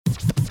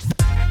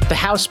The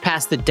House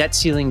passed the debt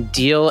ceiling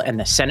deal, and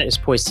the Senate is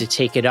poised to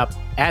take it up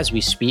as we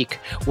speak.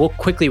 We'll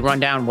quickly run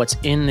down what's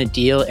in the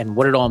deal and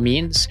what it all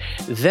means.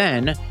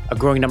 Then, a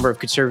growing number of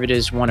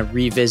conservatives want to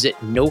revisit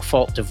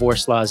no-fault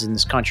divorce laws in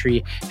this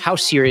country. How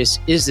serious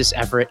is this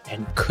effort,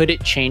 and could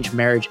it change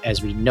marriage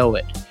as we know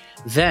it?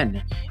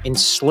 Then, in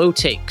slow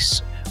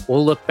takes,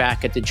 we'll look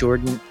back at the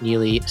Jordan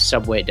Neely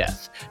subway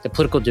death. The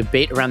political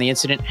debate around the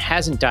incident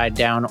hasn't died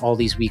down all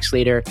these weeks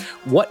later.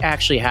 What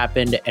actually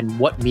happened and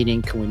what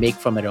meaning can we make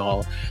from it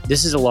all?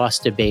 This is A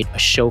Lost Debate, a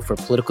show for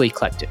political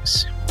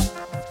eclectics.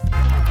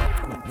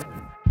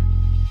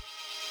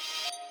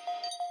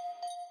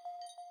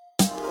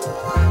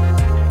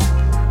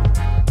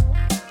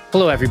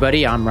 Hello,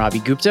 everybody. I'm Ravi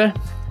Gupta.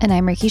 And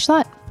I'm Ricky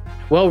Schlott.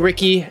 Well,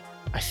 Ricky,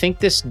 I think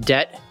this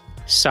debt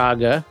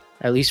saga,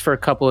 at least for a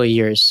couple of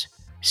years,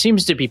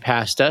 seems to be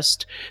past us.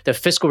 The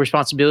Fiscal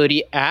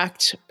Responsibility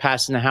Act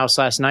passed in the House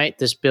last night.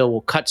 This bill will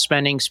cut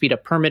spending, speed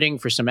up permitting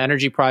for some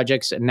energy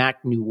projects,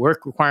 enact new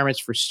work requirements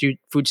for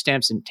food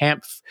stamps and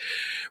TAMF,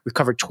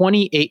 recover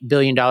 $28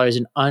 billion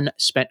in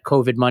unspent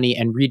COVID money,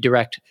 and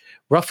redirect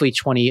roughly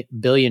 $20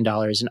 billion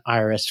in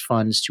IRS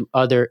funds to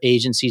other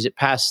agencies. It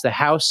passed the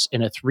House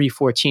in a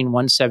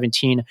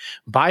 314-117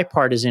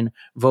 bipartisan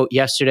vote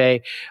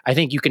yesterday. I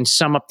think you can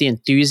sum up the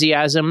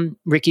enthusiasm,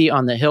 Ricky,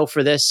 on the Hill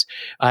for this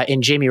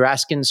in Jamie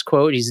Raskin's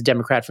quote. He's a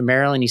Democrat from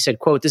Maryland. He said,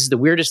 quote, "This is the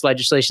weirdest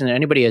legislation that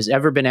anybody has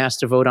ever been asked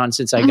to vote on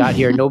since I got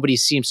here. Nobody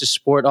seems to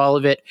support all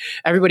of it.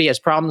 Everybody has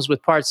problems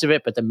with parts of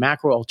it, but the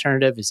macro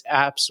alternative is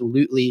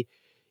absolutely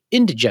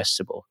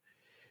indigestible."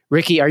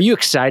 Ricky, are you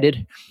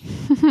excited?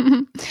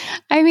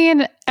 I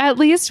mean, at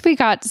least we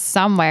got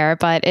somewhere,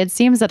 but it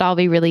seems that all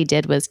we really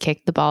did was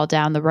kick the ball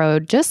down the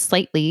road just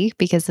slightly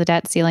because the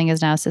debt ceiling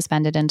is now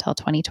suspended until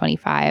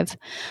 2025.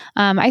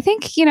 I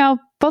think,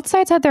 both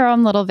sides had their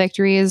own little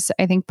victories.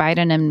 I think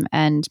Biden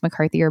and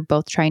McCarthy are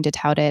both trying to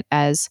tout it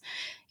as,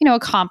 a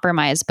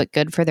compromise, but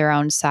good for their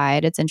own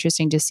side. It's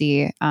interesting to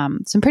see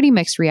some pretty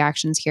mixed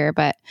reactions here.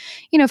 But,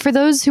 for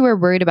those who are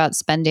worried about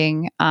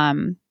spending,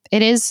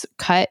 it is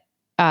cut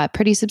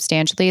pretty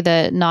substantially.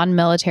 The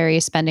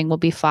non-military spending will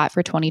be flat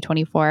for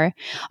 2024.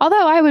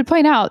 Although I would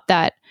point out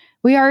that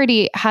we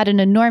already had an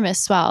enormous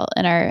swell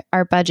in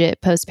our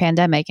budget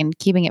post-pandemic, and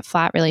keeping it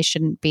flat really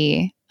shouldn't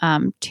be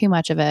too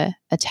much of a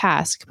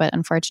task. But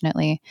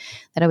unfortunately,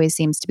 that always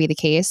seems to be the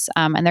case.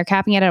 And they're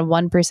capping it at a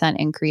 1%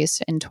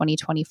 increase in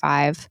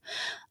 2025.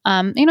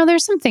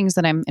 There's some things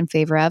that I'm in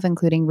favor of,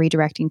 including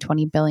redirecting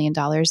 $20 billion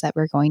that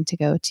we're going to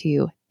go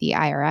to the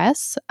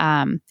IRS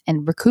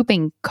and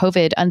recouping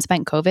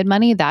unspent COVID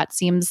money. That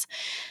seems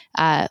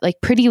like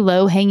pretty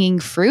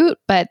low-hanging fruit,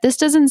 but this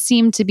doesn't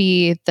seem to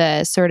be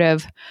the sort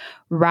of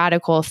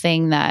radical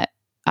thing that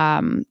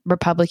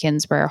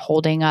Republicans were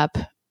holding up,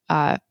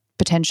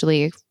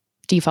 potentially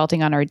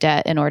defaulting on our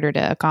debt in order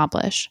to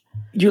accomplish.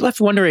 You're left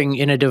wondering,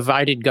 in a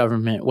divided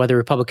government, whether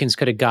Republicans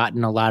could have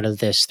gotten a lot of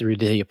this through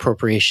the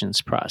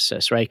appropriations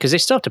process, right? Because they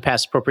still have to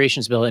pass the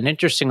appropriations bill. And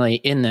interestingly,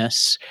 in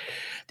this,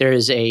 there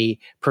is a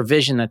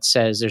provision that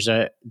says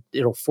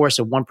it'll force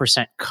a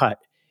 1% cut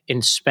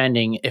in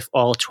spending if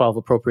all 12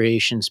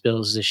 appropriations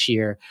bills this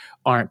year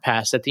aren't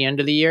passed at the end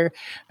of the year.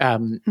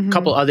 A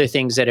couple other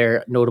things that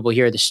are notable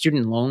here, the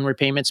student loan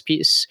repayments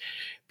piece.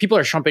 People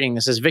are trumpeting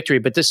this as victory,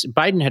 but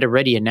Biden had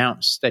already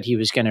announced that he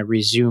was going to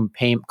resume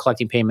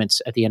collecting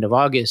payments at the end of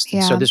August.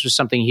 Yeah. So this was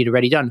something he'd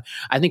already done.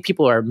 I think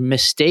people are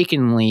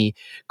mistakenly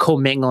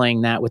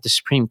commingling that with the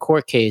Supreme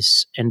Court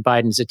case and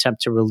Biden's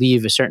attempt to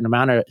relieve a certain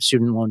amount of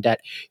student loan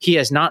debt. He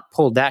has not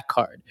pulled that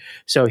card.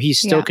 So he's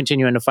still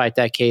continuing to fight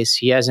that case.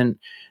 He hasn't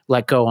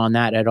let go on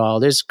that at all.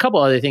 There's a couple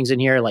other things in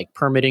here like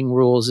permitting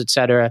rules, et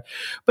cetera.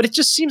 But it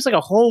just seems like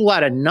a whole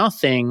lot of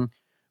nothing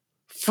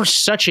for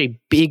such a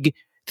big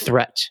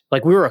threat.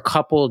 Like, we were a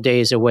couple of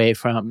days away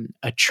from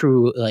a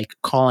true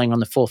calling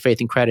on the full faith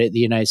and credit of the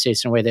United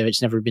States in a way that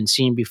it's never been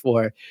seen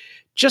before.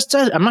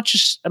 I'm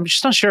just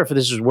not sure if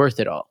this is worth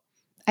it all.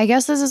 I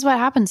guess this is what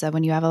happens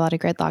when you have a lot of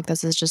gridlock.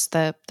 This is just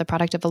the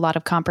product of a lot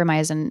of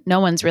compromise, and no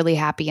one's really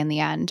happy in the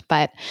end.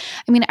 But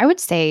I mean, I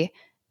would say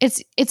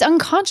it's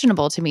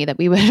unconscionable to me that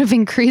we would have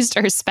increased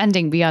our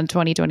spending beyond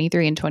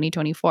 2023 and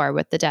 2024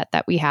 with the debt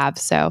that we have.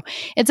 So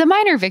it's a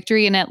minor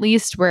victory, and at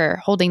least we're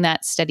holding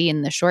that steady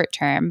in the short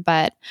term.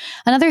 But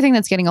another thing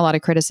that's getting a lot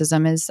of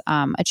criticism is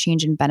a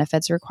change in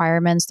benefits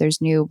requirements.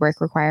 There's new work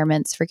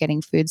requirements for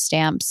getting food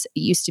stamps. It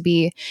used to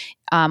be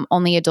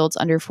only adults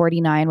under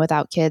 49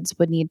 without kids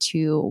would need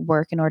to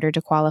work in order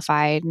to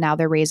qualify. Now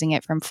they're raising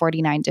it from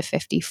 49 to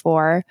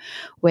 54,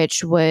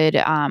 which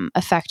would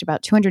affect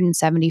about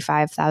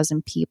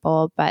 275,000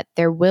 people. But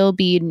there will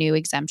be new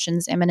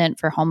exemptions imminent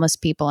for homeless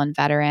people and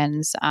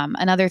veterans.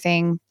 Another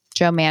thing,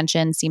 Joe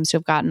Manchin seems to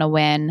have gotten a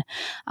win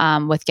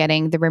with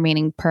getting the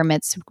remaining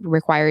permits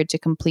required to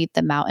complete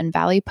the Mountain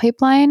Valley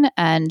Pipeline.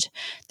 And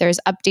there's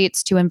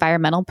updates to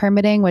environmental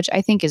permitting, which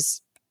I think is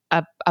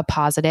a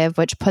positive,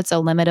 which puts a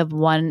limit of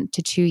 1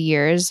 to 2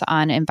 years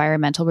on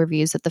environmental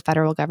reviews that the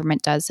federal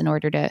government does in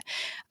order to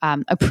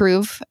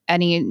approve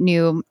any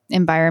new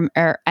environment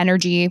or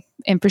energy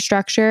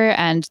infrastructure.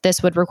 And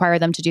this would require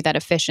them to do that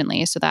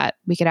efficiently so that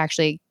we could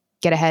actually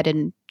get ahead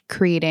in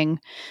creating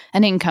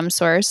an income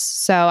source.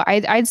 So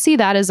I'd see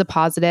that as a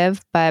positive,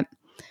 but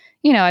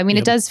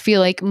it does feel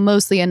like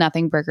mostly a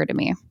nothing burger to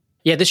me.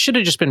 Yeah, this should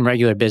have just been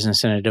regular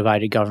business in a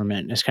divided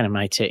government. Is kind of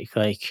my take.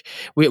 Like,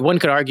 one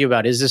could argue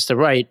about, is this the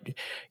right,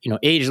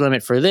 age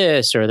limit for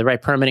this or the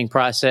right permitting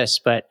process?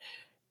 But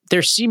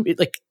this seemed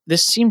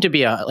to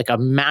be a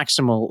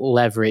maximal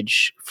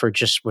leverage for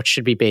just what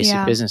should be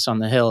basic business on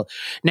the Hill.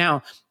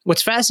 Now,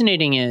 what's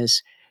fascinating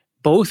is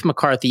both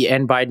McCarthy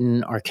and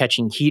Biden are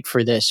catching heat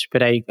for this,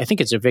 but I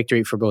think it's a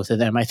victory for both of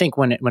them. I think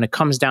when it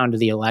comes down to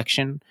the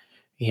election,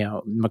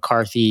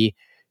 McCarthy,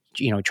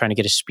 trying to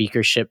get a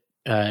speakership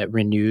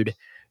renewed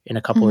in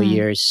a couple of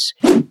years.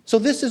 So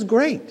this is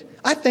great.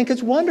 I think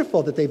it's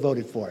wonderful that they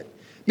voted for it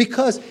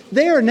because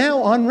they are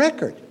now on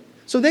record.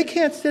 So they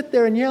can't sit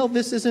there and yell,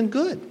 this isn't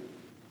good.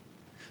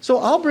 So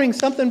I'll bring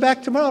something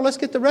back tomorrow. Let's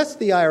get the rest of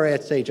the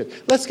IRS agents.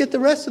 Let's get the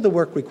rest of the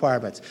work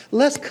requirements.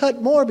 Let's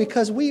cut more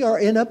because we are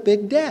in a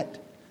big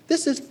debt.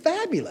 This is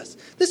fabulous.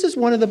 This is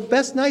one of the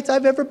best nights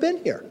I've ever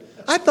been here.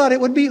 I thought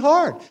it would be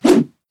hard.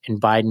 And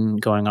Biden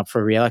going up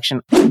for re-election.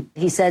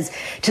 He says,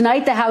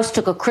 tonight the House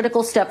took a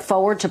critical step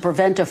forward to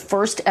prevent a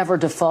first ever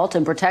default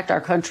and protect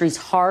our country's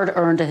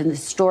hard-earned and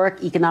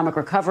historic economic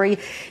recovery.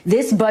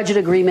 This budget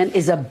agreement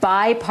is a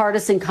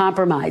bipartisan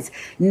compromise.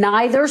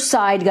 Neither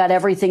side got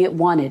everything it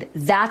wanted.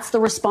 That's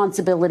the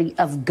responsibility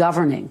of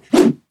governing.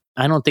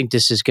 I don't think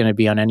this is going to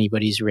be on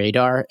anybody's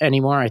radar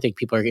anymore. I think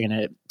people are going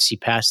to see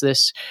past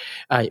this.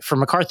 For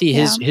McCarthy,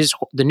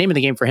 the name of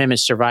the game for him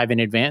is survive in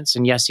advance.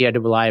 And yes, he had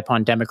to rely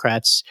upon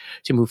Democrats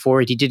to move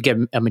forward. He did get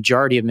a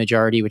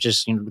majority, which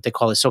is what they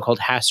call the so-called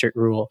Hastert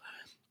rule,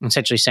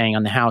 essentially saying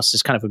on the House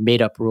is kind of a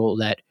made-up rule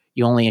that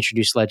you only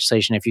introduce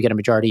legislation if you get a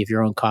majority of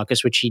your own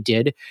caucus, which he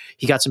did.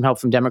 He got some help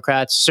from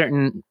Democrats.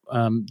 Certain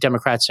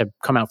Democrats have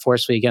come out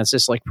forcefully against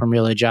this, like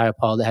Pramila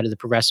Jayapal, the head of the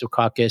Progressive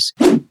Caucus.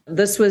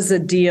 This was a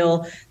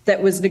deal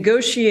that was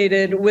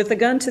negotiated with a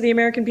gun to the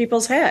American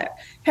people's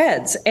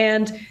heads.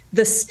 And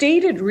the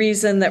stated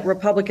reason that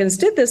Republicans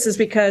did this is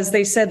because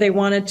they said they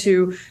wanted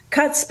to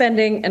cut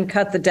spending and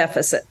cut the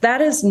deficit.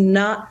 That is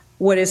not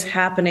what is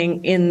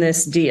happening in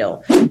this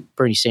deal.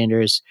 Bernie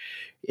Sanders,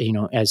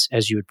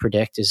 as you would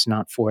predict, is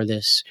not for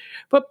this.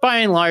 But by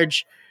and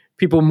large,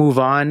 people move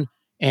on.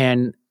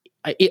 And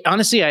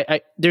honestly,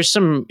 there's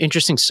some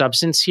interesting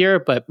substance here,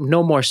 but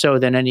no more so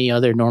than any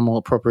other normal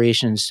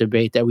appropriations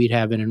debate that we'd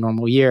have in a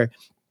normal year.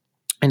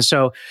 And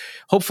so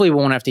hopefully we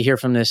won't have to hear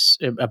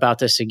about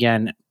this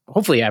again,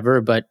 hopefully ever,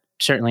 but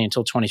certainly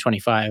until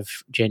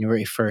 2025,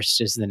 January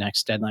 1st is the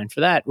next deadline for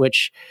that,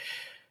 which,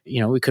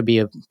 we could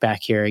be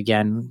back here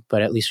again,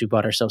 but at least we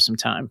bought ourselves some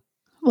time.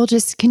 We'll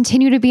just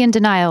continue to be in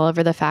denial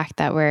over the fact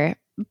that we're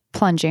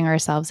plunging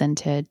ourselves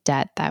into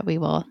debt that we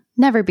will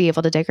never be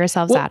able to dig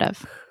ourselves out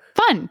of.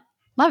 Fun.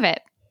 Love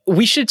it.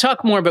 We should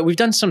talk more, but we've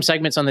done some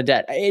segments on the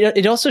debt.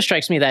 It also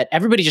strikes me that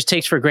everybody just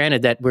takes for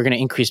granted that we're going to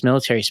increase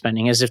military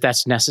spending as if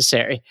that's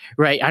necessary,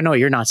 right? I know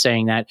you're not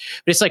saying that,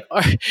 but it's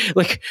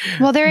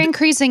well, they're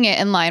increasing it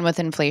in line with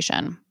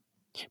inflation.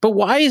 But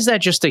why is that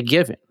just a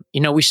given?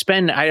 We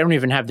spend, I don't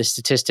even have the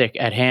statistic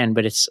at hand,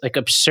 but it's like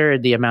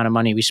absurd the amount of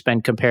money we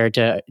spend compared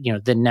to,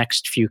 the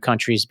next few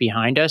countries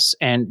behind us,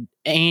 and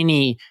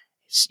any,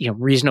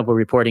 reasonable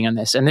reporting on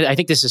this. And I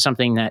think this is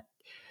something that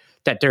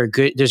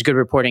there's good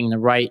reporting in the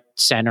right,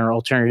 center,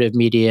 alternative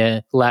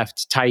media,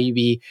 left.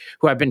 Taibbi,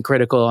 who I've been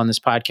critical on this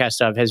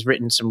podcast of, has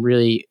written some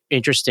really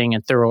interesting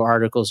and thorough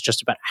articles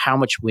just about how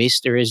much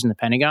waste there is in the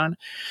Pentagon.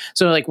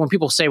 So like when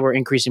people say we're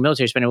increasing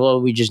military spending,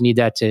 well, we just need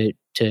that to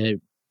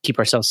keep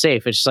ourselves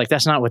safe. It's just like,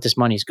 that's not what this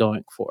money's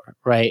going for,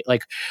 right?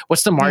 Like,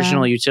 what's the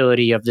marginal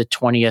utility of the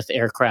 20th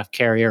aircraft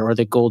carrier or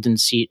the golden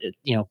seat,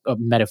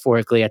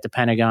 metaphorically at the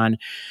Pentagon?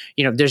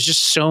 There's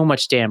just so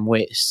much damn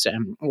waste.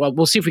 Well,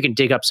 we'll see if we can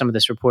dig up some of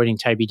this reporting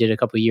Taibbi did a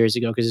couple of years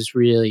ago, because it's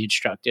really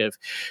instructive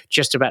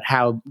just about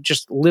how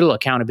just little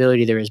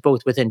accountability there is,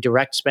 both within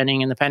direct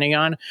spending in the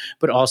Pentagon,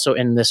 but also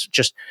in this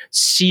just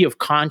sea of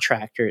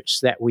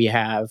contractors that we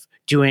have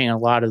doing a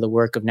lot of the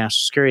work of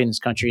national security in this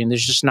country. And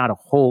there's just not a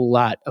whole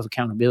lot of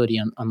accountability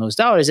on those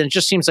dollars. And it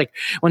just seems like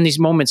when these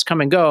moments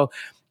come and go,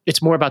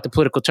 it's more about the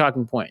political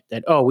talking point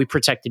that, we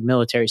protected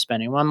military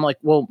spending. Well, I'm like,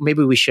 well,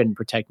 maybe we shouldn't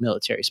protect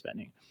military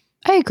spending.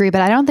 I agree,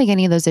 but I don't think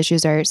any of those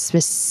issues are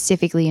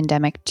specifically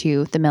endemic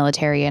to the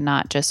military and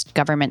not just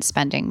government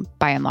spending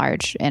by and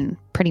large in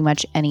pretty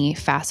much any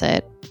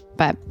facet.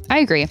 But I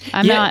agree.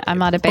 I'm not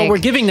a big, but we're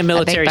giving the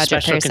military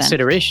special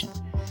consideration.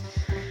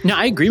 No,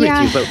 I agree with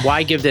you, but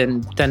why give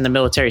them then the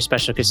military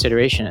special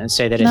consideration and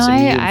say that it's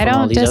immune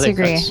from all these other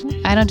cuts?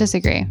 I don't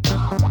disagree.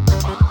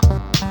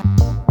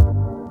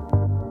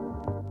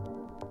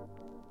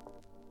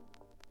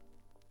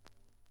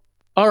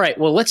 All right,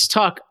 well, let's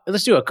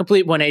do a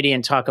complete 180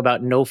 and talk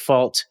about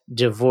no-fault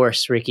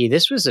divorce, Ricky.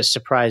 This was a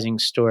surprising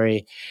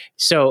story.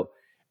 So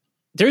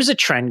there's a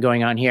trend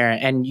going on here,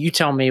 and you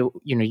tell me,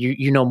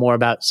 you know more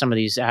about some of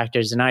these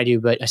actors than I do,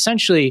 but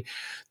essentially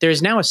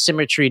there's now a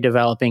symmetry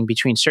developing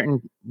between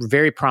certain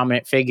very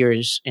prominent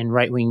figures in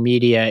right-wing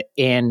media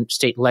and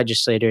state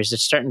legislators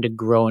that's starting to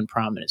grow in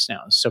prominence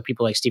now. So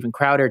people like Stephen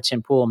Crowder,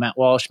 Tim Pool, Matt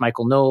Walsh,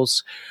 Michael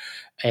Knowles,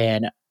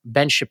 and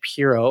Ben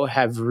Shapiro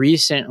have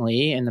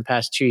recently, in the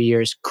past 2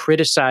 years,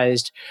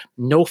 criticized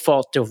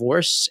no-fault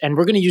divorce. And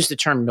we're going to use the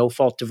term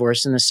no-fault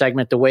divorce in this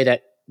segment the way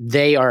that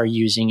they are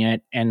using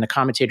it and the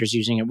commentators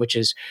using it, which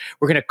is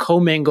we're going to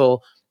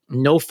commingle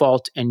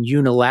no-fault and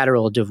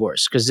unilateral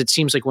divorce, because it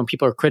seems like when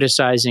people are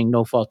criticizing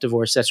no-fault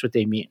divorce, that's what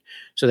they mean.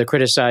 So they're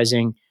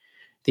criticizing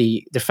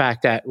the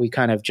fact that we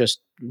kind of just,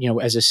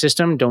 as a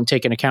system, don't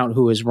take into account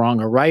who is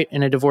wrong or right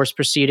in a divorce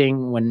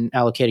proceeding when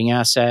allocating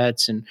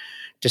assets and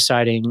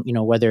deciding,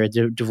 whether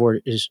the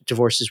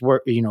divorce is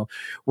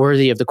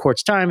worthy of the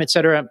court's time, et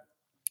cetera,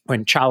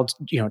 when child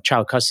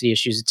custody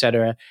issues, et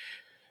cetera.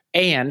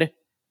 And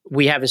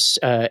we have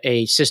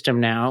a system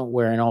now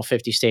where in all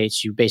 50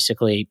 states, you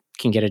basically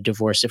can get a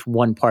divorce if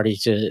one party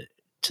to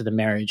the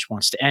marriage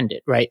wants to end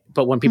it, right?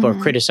 But when people are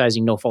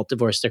criticizing no-fault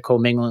divorce, they're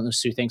commingling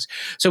those two things.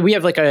 So we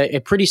have like a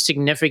pretty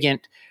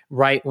significant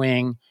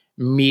right-wing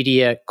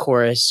media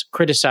chorus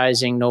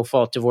criticizing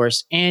no-fault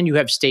divorce, and you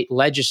have state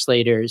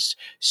legislators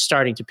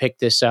starting to pick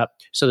this up.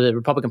 So the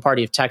Republican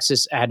Party of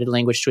Texas added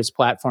language to its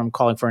platform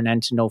calling for an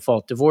end to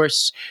no-fault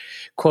divorce.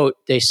 Quote,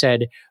 they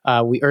said,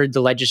 we urge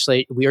the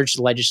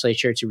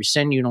legislature to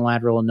rescind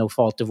unilateral and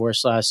no-fault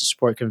divorce laws to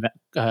support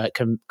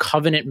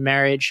covenant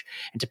marriage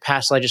and to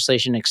pass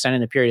legislation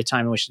extending the period of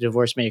time in which the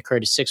divorce may occur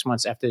to 6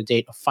 months after the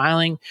date of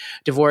filing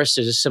divorce.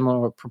 There's a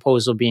similar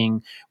proposal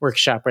being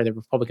workshopped by the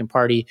Republican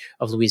Party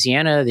of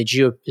Louisiana.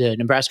 The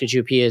Nebraska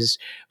GOP has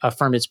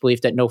affirmed its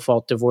belief that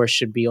no-fault divorce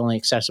should be only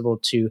accessible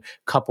to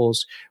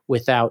couples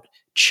without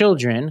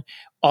children.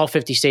 All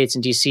 50 states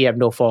and DC have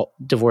no-fault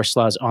divorce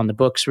laws on the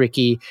books,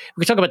 Ricky.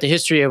 We can talk about the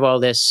history of all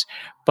this,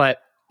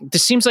 but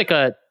this seems like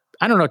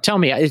tell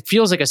me, it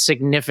feels like a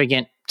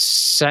significant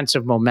sense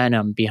of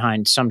momentum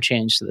behind some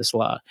change to this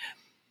law.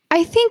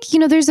 I think,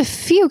 there's a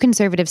few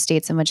conservative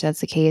states in which that's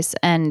the case,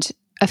 and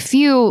a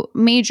few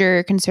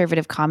major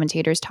conservative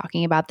commentators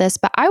talking about this.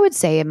 But I would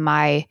say in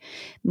my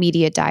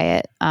media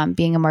diet,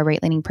 being a more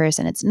right-leaning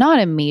person, it's not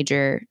a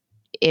major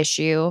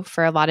issue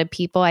for a lot of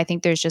people. I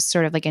think there's just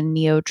sort of like a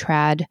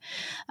neo-trad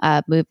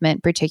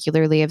movement,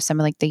 particularly of some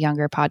of like the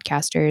younger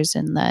podcasters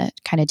in the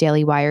kind of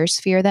Daily Wire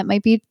sphere that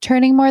might be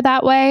turning more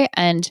that way.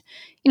 And,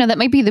 that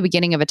might be the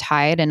beginning of a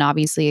tide. And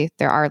obviously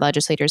there are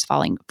legislators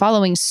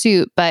following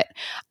suit, but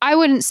I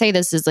wouldn't say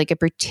this is like a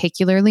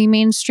particularly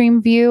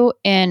mainstream view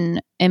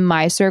in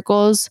my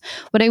circles.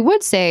 What I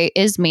would say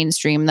is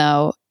mainstream,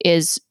 though,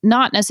 is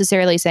not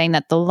necessarily saying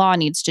that the law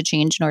needs to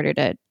change in order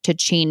to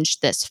change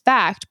this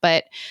fact,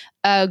 but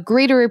a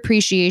greater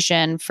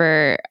appreciation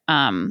for,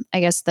 I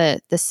guess, the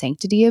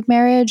sanctity of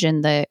marriage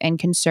and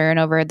concern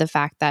over the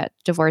fact that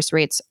divorce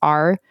rates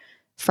are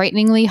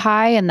frighteningly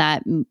high, and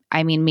that,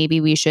 maybe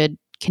we should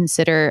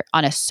consider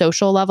on a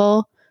social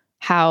level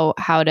how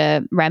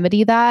to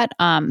remedy that.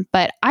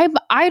 But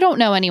I don't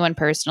know anyone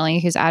personally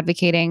who's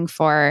advocating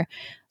for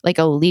like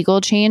a legal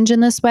change in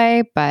this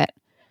way, but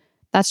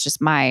that's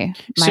just my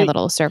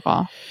little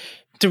circle.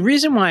 The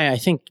reason why I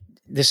think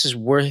this is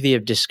worthy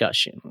of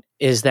discussion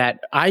is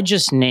that I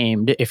just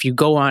named, if you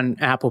go on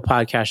Apple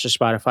Podcasts or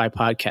Spotify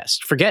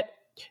Podcasts, forget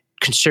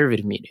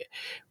conservative media.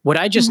 What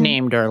I just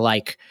named are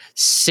like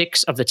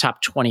 6 of the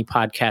top 20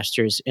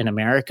 podcasters in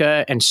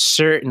America, and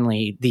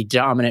certainly the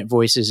dominant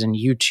voices in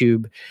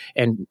YouTube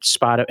and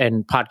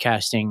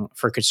podcasting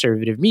for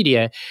conservative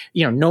media,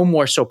 no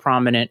more so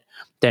prominent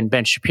than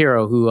Ben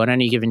Shapiro, who on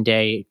any given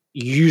day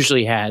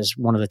usually has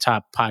one of the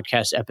top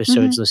podcast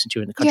episodes listened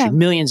to in the country. Yeah.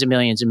 Millions and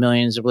millions and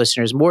millions of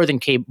listeners, more than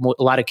a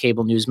lot of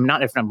cable news,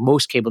 if not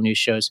most cable news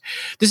shows.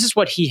 This is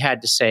what he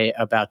had to say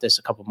about this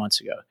a couple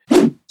months ago.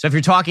 So if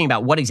you're talking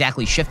about what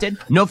exactly shifted,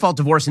 no-fault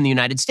divorce in the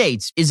United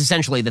States is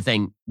essentially the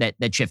thing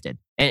that shifted.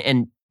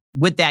 And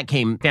with that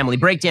came family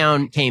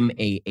breakdown, came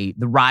the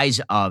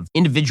rise of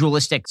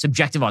individualistic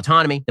subjective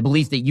autonomy, the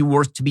belief that you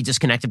were to be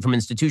disconnected from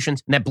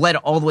institutions, and that bled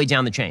all the way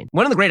down the chain.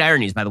 One of the great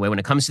ironies, by the way, when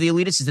it comes to the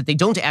elitists is that they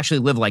don't actually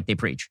live like they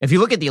preach. If you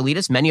look at the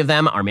elitists, many of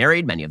them are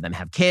married, many of them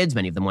have kids,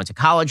 many of them went to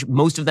college,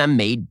 most of them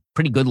made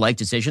pretty good life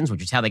decisions,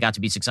 which is how they got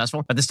to be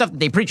successful. But the stuff that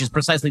they preach is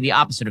precisely the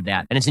opposite of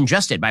that. And it's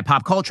ingested by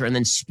pop culture and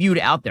then spewed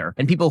out there.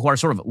 And people who are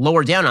sort of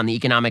lower down on the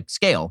economic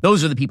scale,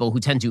 those are the people who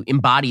tend to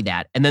embody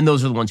that. And then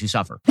those are the ones who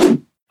suffer.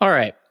 All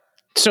right.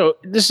 So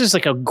this is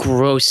like a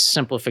gross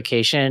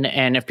simplification.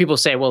 And if people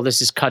say, well,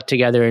 this is cut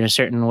together in a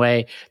certain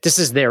way, this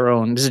is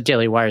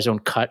Daily Wire's own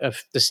cut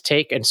of this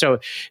take. And so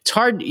it's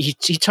hard. He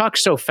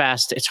talks so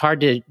fast. It's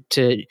hard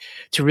to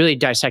really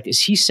dissect.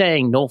 Is he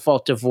saying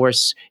no-fault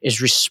divorce is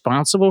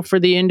responsible for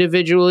the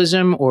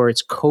individualism, or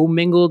it's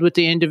commingled with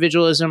the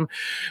individualism?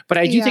 But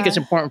I do think it's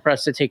important for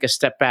us to take a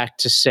step back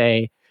to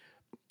say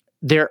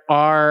we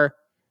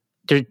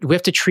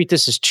have to treat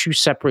this as 2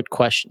 separate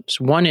questions.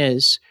 One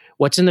is,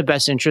 what's in the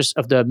best interest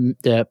of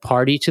the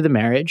party to the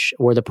marriage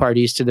or the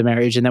parties to the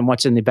marriage, and then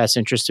what's in the best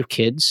interest of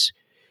kids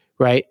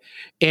right?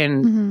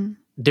 And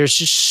there's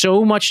just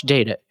so much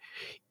data.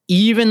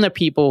 Even the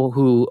people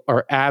who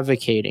are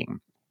advocating,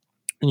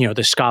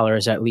 the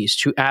scholars at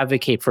least, who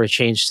advocate for a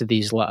change to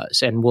these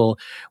laws, and we'll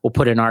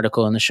put an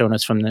article in the show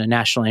notes from the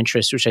National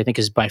Interest, which I think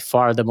is by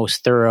far the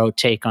most thorough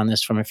take on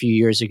this from a few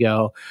years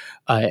ago,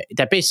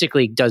 that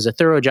basically does a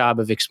thorough job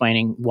of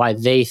explaining why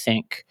they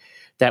think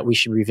that we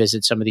should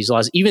revisit some of these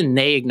laws. Even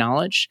they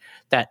acknowledge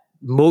that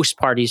most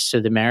parties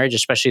to the marriage,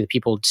 especially the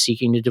people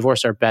seeking to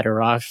divorce, are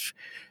better off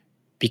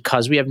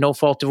because we have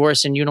no-fault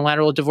divorce and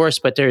unilateral divorce.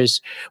 But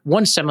there's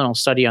one seminal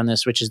study on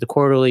this, which is the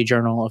Quarterly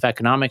Journal of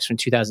Economics from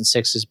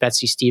 2006, is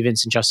Betsy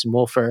Stevens and Justin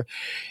Wolfer,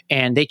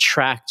 and they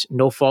tracked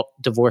no-fault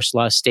divorce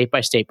laws state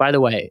by state. By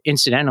the way,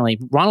 incidentally,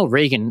 Ronald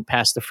Reagan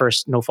passed the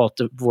first no-fault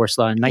divorce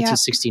law in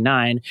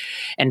 1969,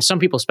 and some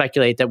people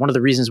speculate that one of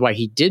the reasons why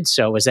he did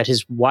so is that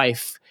his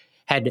wife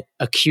had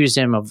accused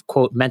him of,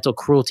 quote, mental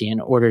cruelty in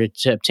order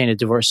to obtain a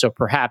divorce. So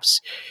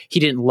perhaps he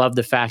didn't love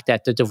the fact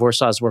that the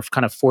divorce laws were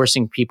kind of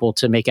forcing people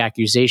to make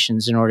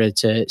accusations in order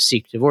to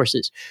seek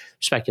divorces.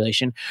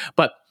 Speculation.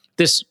 But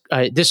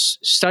this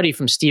study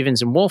from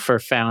Stevens and Wolfer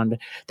found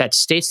that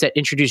states that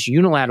introduced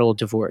unilateral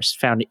divorce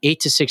found 8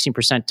 to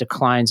 16%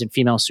 declines in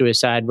female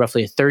suicide,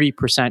 roughly a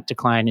 30%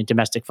 decline in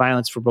domestic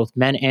violence for both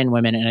men and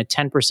women, and a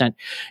 10%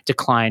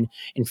 decline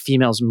in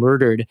females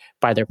murdered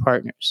by their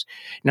partners.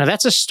 Now,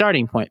 that's a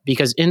starting point,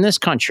 because in this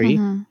country,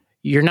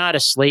 you're not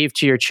a slave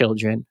to your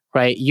children,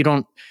 right? You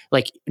don't,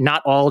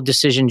 not all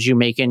decisions you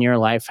make in your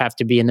life have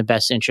to be in the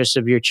best interest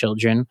of your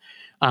children.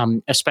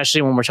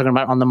 Especially when we're talking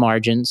about on the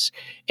margins.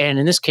 And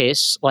in this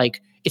case,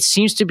 it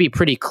seems to be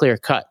pretty clear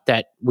cut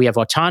that we have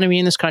autonomy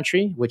in this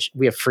country, which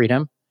we have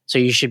freedom. So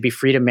you should be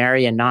free to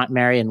marry and not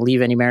marry and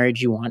leave any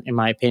marriage you want, in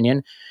my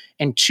opinion.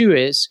 And two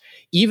is,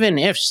 even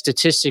if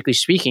statistically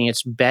speaking,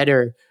 it's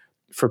better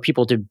for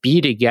people to be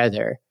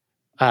together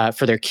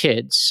for their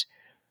kids,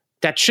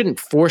 that shouldn't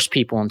force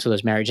people into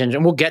those marriages.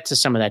 And we'll get to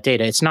some of that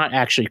data. It's not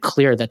actually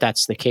clear that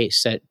that's the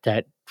case,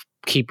 that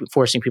keep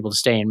forcing people to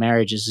stay in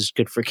marriages is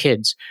good for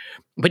kids.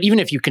 But even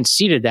if you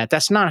conceded that,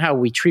 that's not how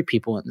we treat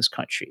people in this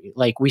country.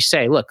 We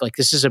say, look,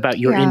 this is about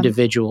your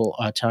individual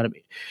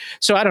autonomy.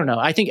 So I don't know.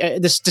 I think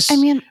this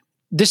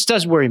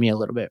does worry me a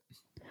little bit.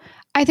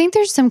 I think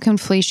there's some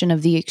conflation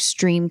of the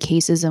extreme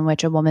cases in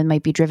which a woman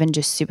might be driven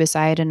to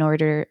suicide in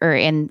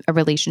a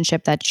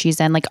relationship that she's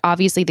in.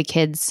 Obviously the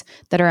kids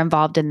that are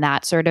involved in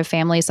that sort of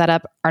family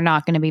setup are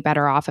not going to be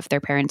better off if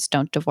their parents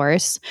don't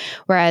divorce.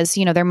 Whereas,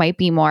 there might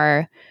be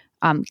more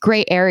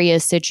gray area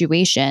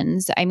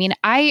situations.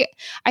 I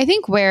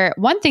think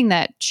one thing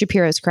that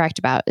Shapiro is correct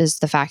about is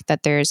the fact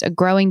that there's a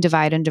growing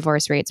divide in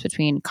divorce rates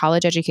between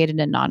college educated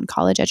and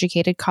non-college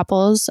educated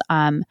couples.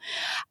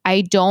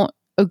 I don't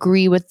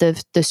agree with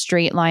the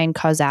straight line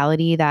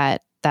causality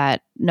that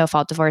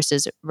no-fault divorce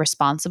is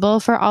responsible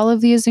for all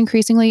of these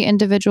increasingly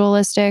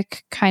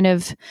individualistic kind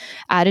of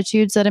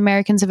attitudes that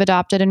Americans have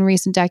adopted in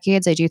recent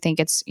decades. I do think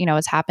it's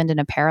happened in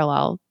a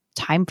parallel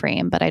time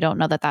frame, but I don't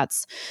know that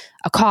that's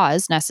a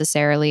cause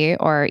necessarily,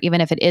 or even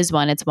if it is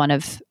one, it's one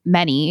of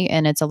many,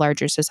 and it's a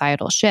larger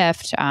societal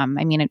shift.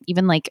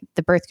 Even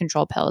the birth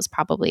control pill is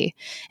probably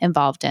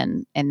involved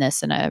in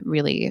this in a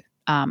really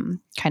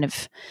kind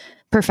of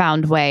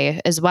profound way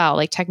as well.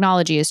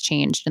 Technology has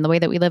changed, and the way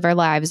that we live our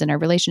lives and our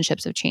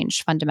relationships have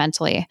changed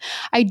fundamentally.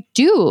 I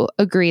do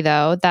agree,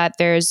 though, that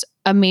there's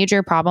a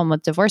major problem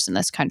with divorce in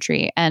this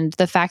country. And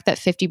the fact that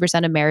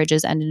 50% of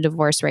marriages end in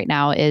divorce right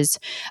now is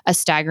a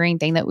staggering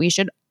thing that we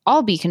should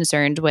all be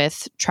concerned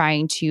with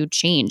trying to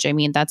change.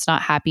 That's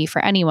not happy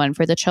for anyone,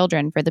 for the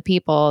children, for the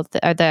people,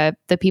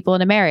 the people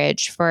in a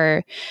marriage,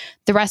 for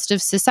the rest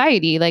of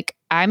society.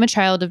 I'm a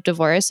child of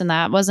divorce, and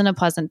that wasn't a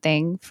pleasant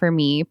thing for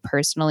me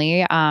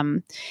personally.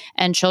 And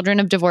children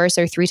of divorce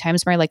are 3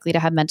 times more likely to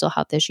have mental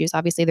health issues.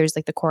 Obviously, there's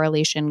the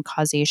correlation,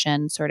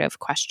 causation sort of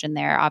question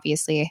there.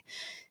 Obviously,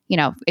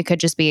 it could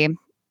just be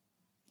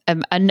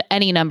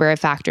any number of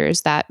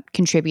factors that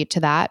contribute to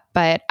that.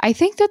 But I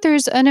think that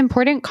there's an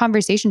important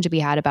conversation to be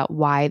had about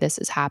why this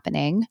is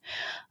happening.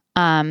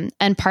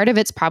 And part of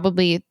it's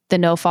probably the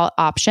no-fault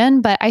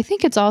option, but I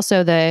think it's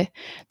also the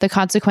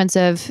consequence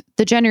of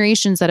the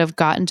generations that have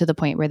gotten to the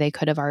point where they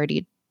could have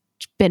already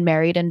been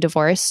married and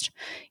divorced.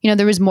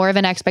 There was more of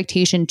an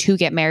expectation to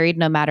get married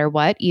no matter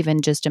what, even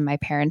just in my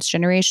parents'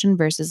 generation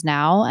versus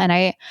now. And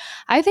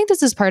I think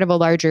this is part of a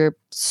larger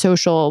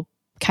social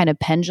kind of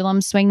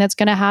pendulum swing that's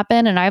going to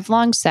happen. And I've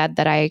long said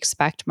that I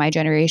expect my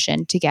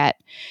generation to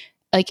get,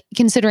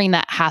 considering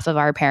that half of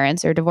our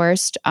parents are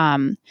divorced,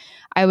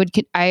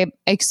 I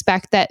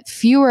expect that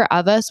fewer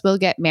of us will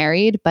get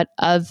married, but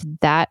of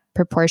that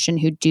proportion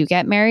who do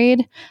get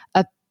married,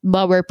 a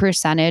lower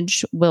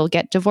percentage will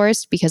get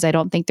divorced, because I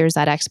don't think there's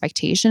that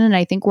expectation. And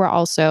I think we're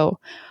also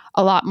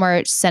a lot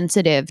more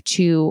sensitive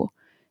to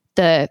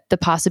the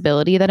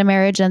possibility that a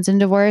marriage ends in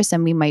divorce,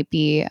 and we might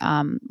be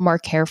more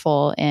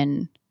careful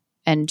and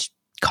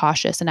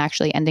cautious in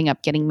actually ending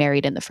up getting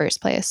married in the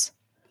first place.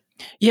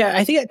 Yeah,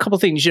 I think a couple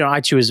things. I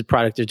too was a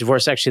product of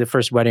divorce. Actually, the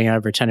first wedding I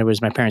ever attended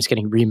was my parents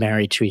getting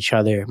remarried to each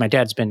other. My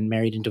dad's been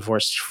married and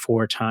divorced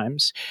 4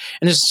 times.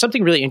 And there's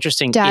something really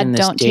interesting Dad, in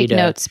this don't data. take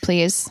notes,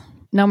 please.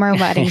 No more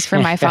weddings for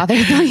my father,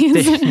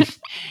 please.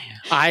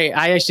 I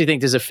actually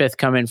think there's a 5th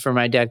coming for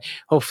my dad.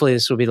 Hopefully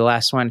this will be the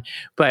last one.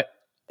 But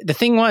the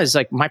thing was,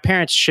 like, my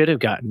parents should have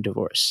gotten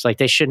divorced. Like,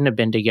 they shouldn't have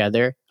been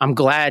together. I'm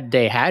glad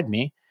they had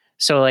me.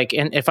 So, like,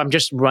 and if I'm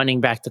just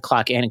running back the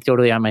clock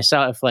anecdotally on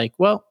myself, like,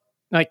 well,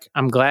 like,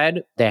 I'm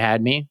glad they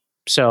had me.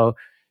 So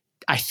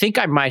I think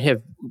I might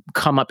have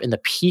come up in the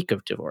peak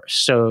of divorce.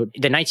 So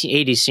the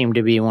 1980s seemed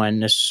to be when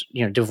this,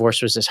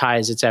 divorce was as high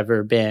as it's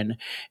ever been.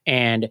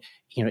 And,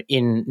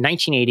 in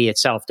 1980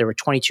 itself, there were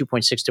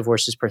 22.6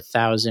 divorces per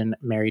 1,000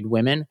 married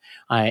women.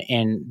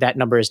 And that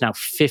number is now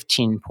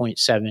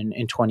 15.7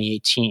 in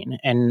 2018.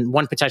 And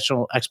one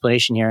potential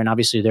explanation here, and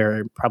obviously there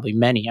are probably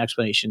many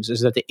explanations, is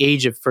that the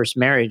age of first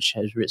marriage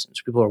has risen.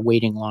 So people are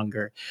waiting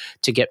longer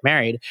to get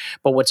married.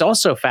 But what's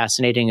also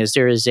fascinating is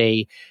there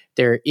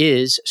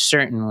is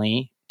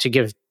certainly, to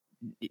give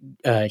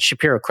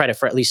Shapiro credit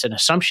for at least an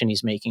assumption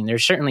he's making, there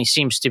certainly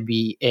seems to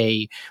be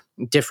a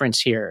difference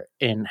here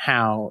in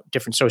how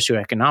different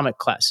socioeconomic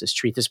classes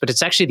treat this, but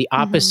it's actually the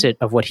opposite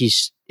of what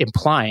he's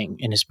implying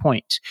in his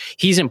point.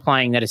 He's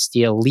implying that it's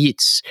the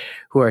elites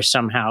who are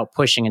somehow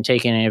pushing and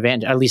taking an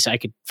advantage. At least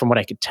from what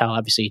I could tell,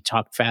 obviously he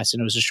talked fast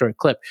and it was a short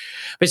clip,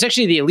 but it's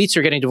actually the elites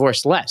are getting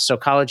divorced less. So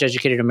college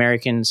educated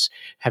Americans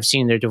have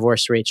seen their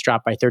divorce rates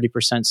drop by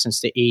 30%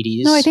 since the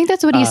 80s. No, I think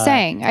that's what he's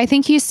saying. I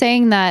think he's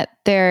saying that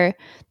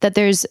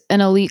there's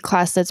an elite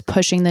class that's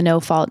pushing the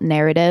no-fault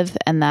narrative,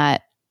 and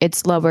that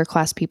it's lower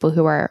class people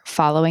who are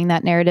following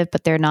that narrative,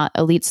 but they're not,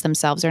 elites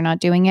themselves are not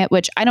doing it,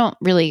 which I don't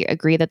really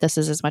agree that this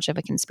is as much of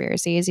a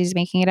conspiracy as he's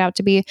making it out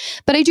to be.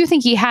 But I do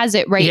think he has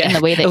it right in the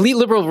way that elite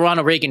liberal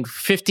Ronald Reagan,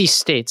 50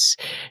 states,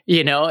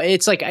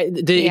 it's like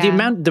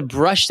the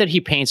brush that he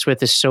paints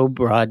with is so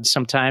broad.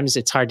 Sometimes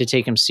it's hard to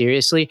take him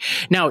seriously.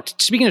 Now,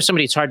 speaking of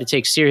somebody it's hard to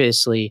take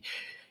seriously,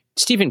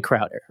 Steven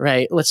Crowder,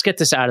 right? Let's get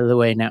this out of the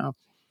way now.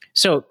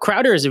 So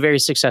Crowder is a very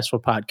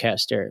successful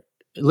podcaster.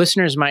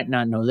 Listeners might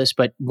not know this,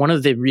 but one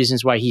of the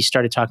reasons why he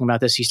started talking about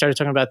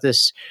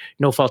this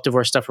no-fault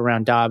divorce stuff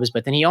around Dobbs,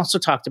 but then he also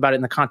talked about it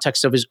in the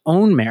context of his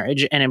own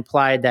marriage and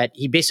implied that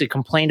he basically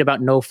complained about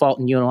no-fault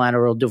and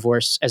unilateral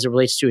divorce as it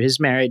relates to his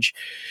marriage.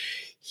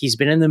 He's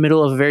been in the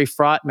middle of a very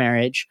fraught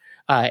marriage,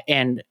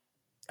 and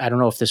I don't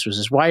know if this was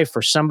his wife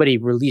or somebody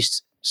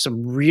released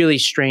some really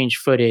strange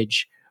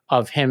footage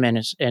of him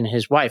and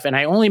his wife. And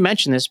I only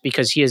mention this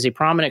because he is a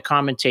prominent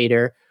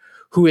commentator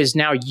who is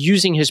now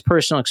using his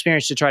personal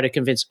experience to try to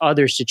convince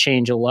others to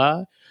change a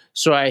law.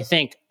 So I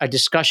think a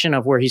discussion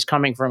of where he's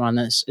coming from on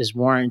this is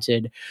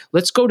warranted.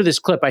 Let's go to this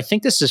clip. I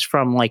think this is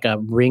from like a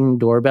Ring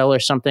doorbell or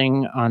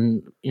something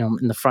on,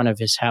 in the front of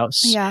his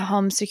house. Yeah,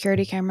 home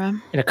security camera.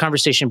 In a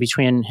conversation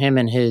between him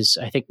and his,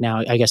 I think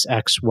now,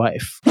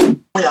 ex-wife. The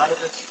way out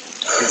of it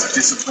is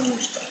discipline and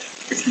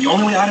respect. It's the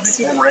only way out of it,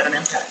 or we're at an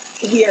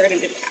impasse. We are at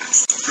an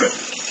impasse. Good.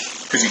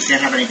 Because you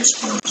can't have any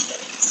discipline and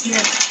respect.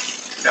 Yeah.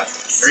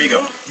 There you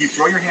go. You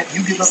throw your hand.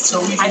 You give up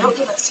so easily. I don't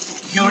give up,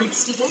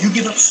 Stephen. You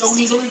give up so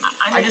easily.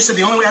 I just said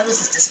the only way out of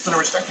this is discipline and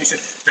respect. You said,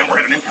 then we're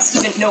at an impasse.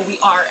 Stephen, no, we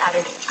are at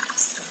an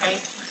impasse, okay?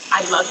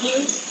 I love you,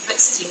 but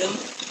Stephen,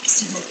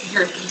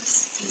 your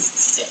abuse is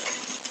sick.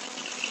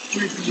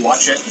 Your abuse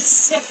Watch it. is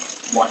sick.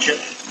 Watch it.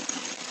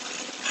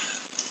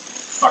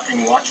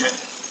 Fucking watch it.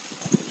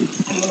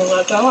 I'm gonna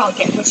let go. I'll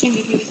get what you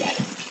need me to get.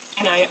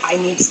 And I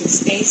need some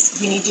space.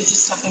 We need to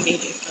just stop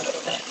engaging for a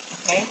little bit,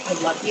 okay? I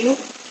love you.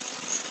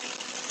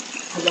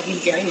 I love you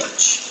very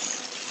much.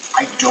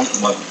 I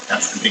don't love you.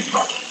 That's the big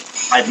problem.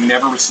 I've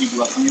never received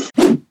love from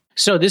you.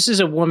 So this is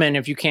a woman,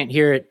 if you can't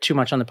hear it too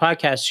much on the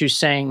podcast, who's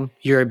saying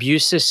your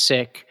abuse is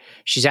sick.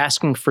 She's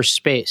asking for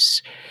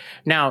space.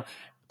 Now,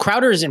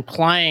 Crowder is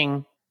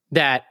implying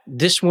that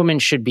this woman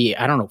should be,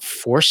 I don't know,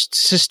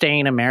 forced to stay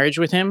in a marriage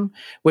with him,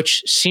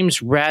 which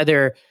seems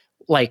rather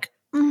like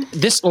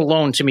this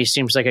alone to me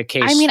seems like a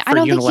case for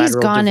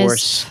unilateral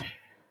divorce.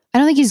 I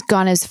don't think he's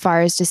gone as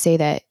far as to say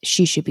that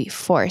she should be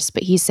forced,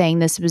 but he's saying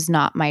this was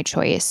not my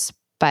choice,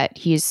 but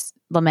he's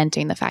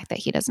lamenting the fact that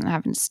he doesn't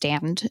have a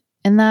stand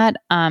in that.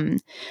 I'm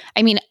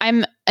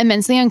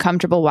immensely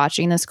uncomfortable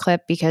watching this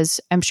clip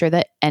because I'm sure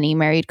that any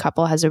married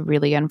couple has a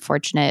really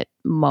unfortunate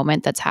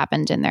moment that's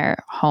happened in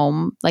their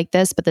home like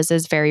this, but this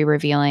is very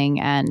revealing.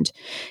 And,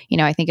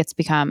 I think it's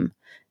become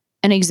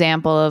an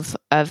example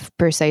of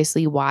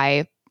precisely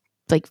why,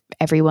 like,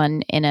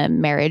 everyone in a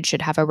marriage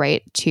should have a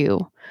right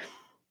to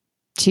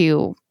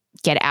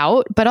get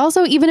out. But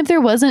also, even if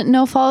there wasn't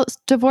no fault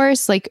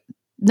divorce, like,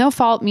 no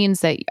fault means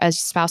that a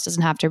spouse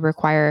doesn't have to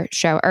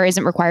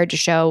isn't required to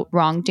show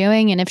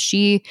wrongdoing. And if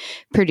she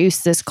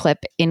produced this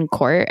clip in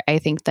court, I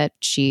think that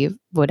she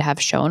would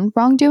have shown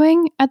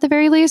wrongdoing at the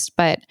very least.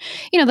 But,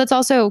 that's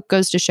also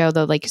goes to show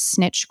the like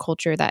snitch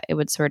culture that it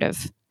would sort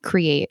of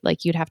create.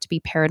 Like you'd have to be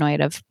paranoid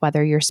of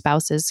whether your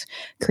spouse is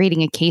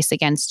creating a case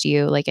against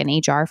you, like an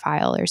HR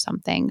file or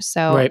something.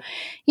 So, Right.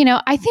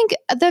 I think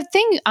the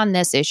thing on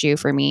this issue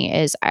for me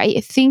is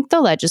I think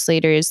the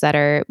legislators that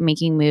are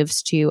making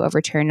moves to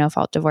overturn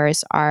no-fault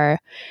divorce are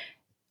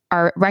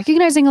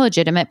recognizing a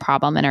legitimate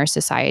problem in our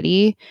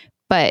society,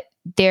 but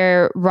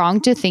they're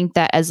wrong to think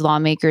that as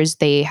lawmakers,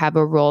 they have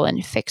a role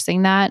in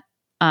fixing that.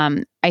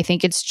 I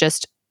think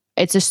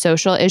it's a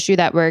social issue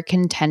that we're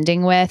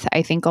contending with.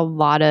 I think a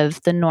lot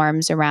of the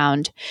norms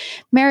around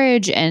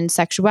marriage and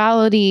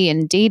sexuality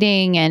and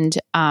dating and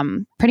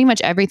pretty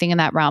much everything in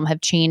that realm have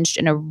changed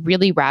in a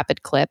really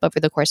rapid clip over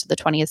the course of the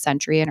 20th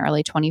century and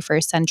early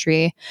 21st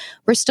century.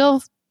 We're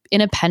still in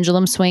a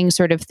pendulum swing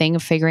sort of thing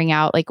of figuring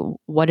out like,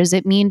 what does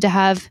it mean to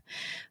have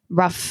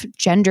rough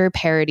gender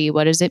parity?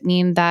 What does it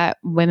mean that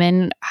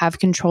women have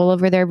control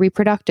over their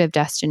reproductive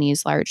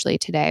destinies largely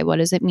today? What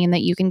does it mean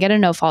that you can get a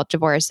no-fault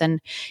divorce?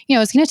 And,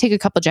 it's going to take a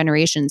couple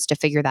generations to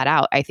figure that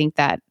out. I think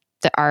that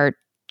our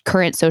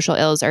current social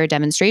ills are a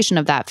demonstration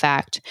of that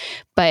fact,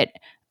 but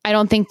I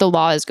don't think the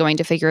law is going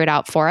to figure it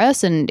out for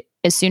us. And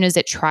as soon as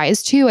it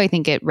tries to, I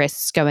think it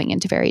risks going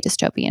into very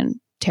dystopian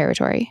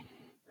territory.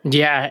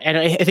 Yeah, and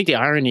I think the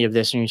irony of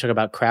this when you talk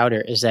about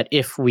Crowder is that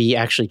if we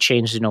actually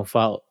change the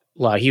no-fault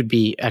law, he'd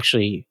be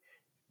actually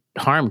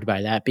harmed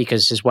by that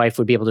because his wife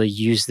would be able to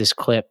use this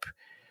clip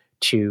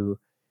to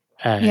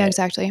yeah,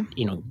 exactly.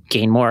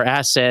 Gain more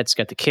assets,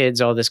 get the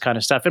kids, all this kind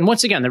of stuff. And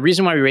once again, the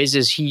reason why we raised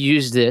this, he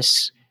used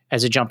this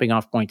as a jumping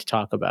off point to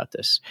talk about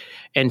this.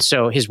 And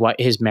so his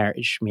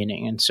marriage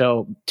meaning. And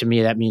so to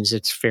me, that means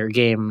it's fair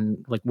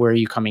game. Like, where are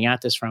you coming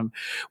at this from?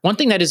 One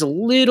thing that is a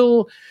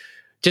little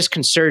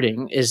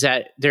disconcerting is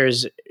that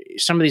there's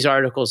some of these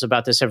articles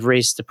about this have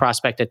raised the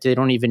prospect that they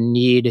don't even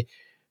need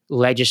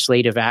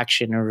legislative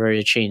action in order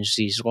to change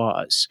these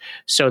laws.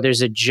 So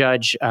there's a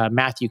judge,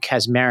 Matthew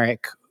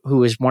Kaczmarek,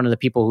 who is one of the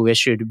people who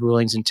issued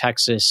rulings in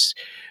Texas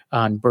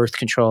on birth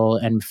control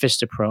and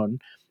mifepristone,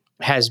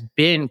 has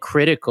been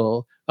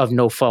critical of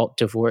no-fault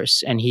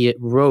divorce. And he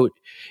wrote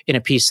in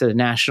a piece to the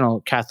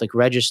National Catholic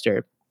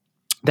Register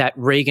that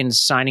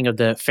Reagan's signing of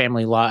the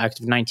Family Law Act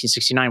of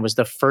 1969 was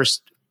the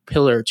first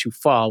pillar to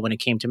fall when it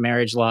came to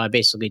marriage law,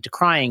 basically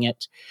decrying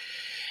it,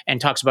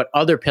 and talks about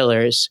other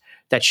pillars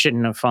that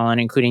shouldn't have fallen,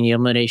 including the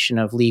elimination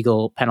of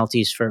legal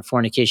penalties for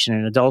fornication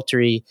and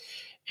adultery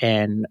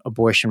and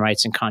abortion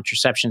rights and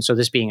contraception. So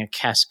this being a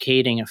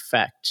cascading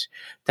effect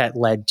that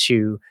led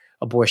to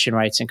abortion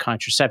rights and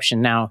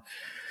contraception. Now,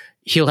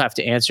 he'll have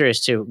to answer as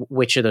to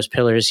which of those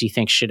pillars he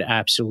thinks should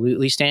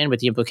absolutely stand, but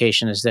the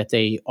implication is that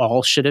they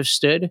all should have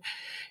stood.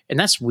 And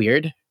that's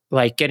weird.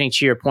 Like, getting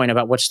to your point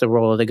about what's the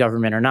role of the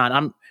government or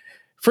not.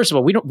 First of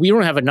all, we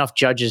don't have enough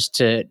judges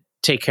to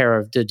take care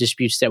of the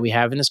disputes that we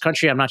have in this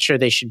country. I'm not sure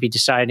they should be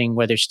deciding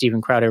whether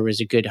Steven Crowder was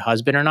a good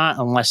husband or not,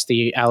 unless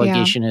the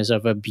allegation is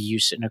of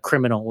abuse in a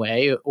criminal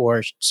way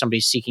or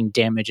somebody seeking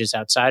damages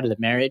outside of the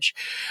marriage.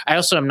 I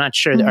also am not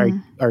sure that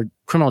our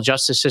criminal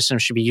justice system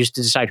should be used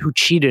to decide who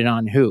cheated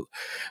on who.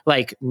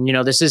 Like,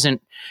 this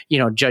isn't,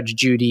 Judge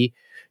Judy.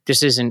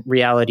 This isn't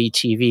reality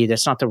TV.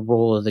 That's not the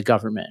role of the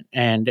government.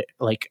 And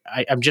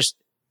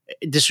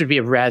this would be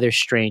a rather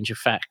strange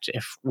effect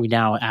if we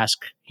now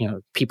ask,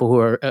 people who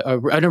are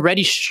an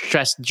already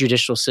stressed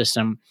judicial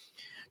system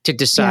to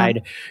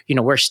decide,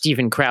 where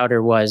Steven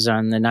Crowder was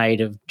on the night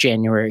of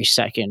January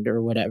 2nd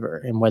or whatever,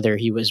 and whether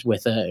he was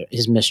with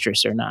his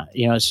mistress or not.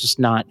 It's just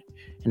not,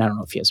 and I don't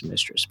know if he has a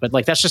mistress, but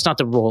that's just not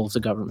the role of the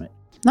government.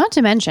 Not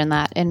to mention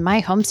that in my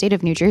home state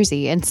of New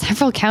Jersey, in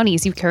several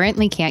counties, you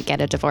currently can't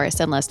get a divorce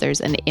unless there's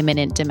an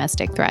imminent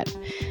domestic threat.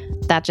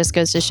 That just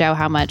goes to show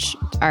how much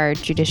our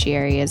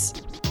judiciary is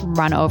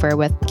run over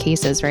with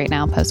cases right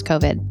now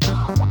post-COVID.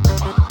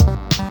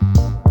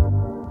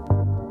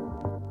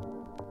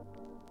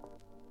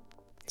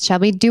 Shall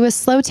we do a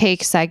slow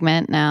take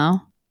segment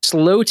now?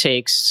 Slow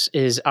takes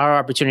is our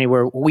opportunity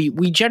where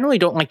we generally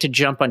don't like to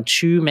jump on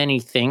too many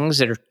things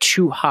that are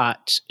too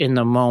hot in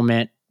the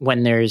moment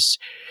when there's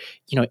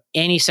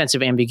any sense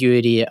of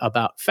ambiguity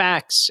about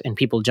facts and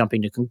people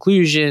jumping to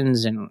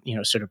conclusions and,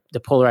 sort of the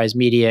polarized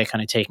media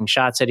kind of taking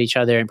shots at each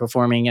other and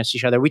performing against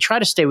each other. We try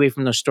to stay away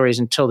from those stories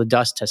until the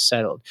dust has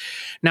settled.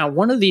 Now,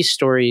 one of these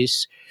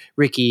stories,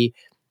 Ricky,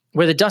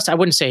 where the dust, I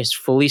wouldn't say is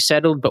fully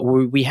settled, but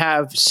we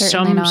have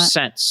some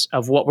sense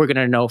of what we're going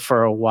to know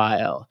for a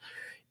while,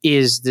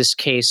 is this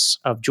case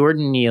of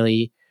Jordan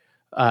Neely,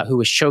 who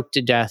was choked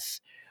to death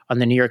on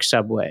the New York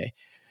subway.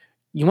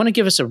 You want to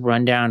give us a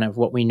rundown of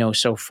what we know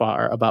so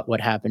far about what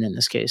happened in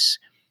this case?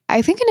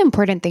 I think an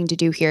important thing to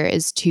do here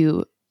is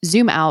to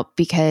zoom out,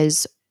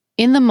 because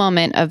in the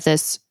moment of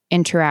this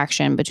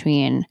interaction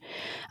between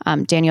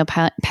Daniel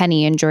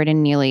Penny and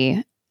Jordan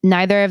Neely,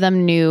 neither of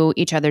them knew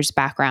each other's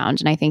background.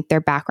 And I think their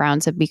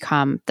backgrounds have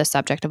become the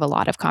subject of a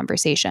lot of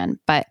conversation.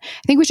 But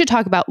I think we should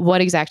talk about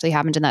what exactly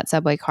happened in that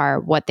subway car,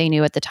 what they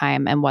knew at the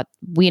time, and what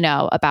we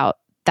know about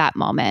that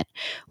moment,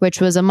 which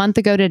was a month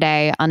ago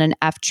today on an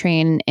F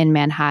train in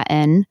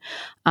Manhattan.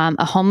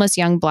 A homeless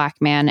young Black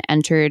man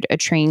entered a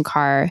train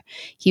car.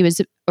 He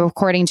was,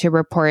 according to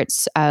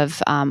reports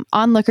of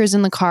onlookers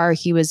in the car,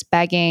 he was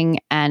begging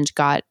and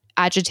got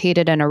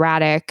agitated and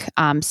erratic,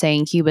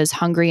 saying he was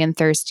hungry and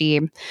thirsty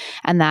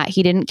and that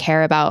he didn't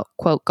care about,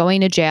 quote,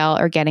 going to jail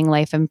or getting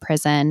life in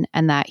prison,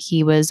 and that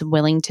he was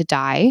willing to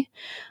die.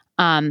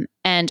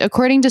 And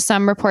according to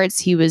some reports,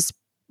 he was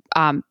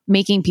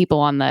making people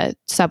on the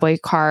subway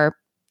car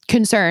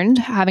concerned,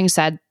 having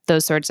said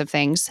those sorts of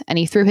things. And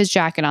he threw his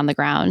jacket on the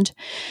ground,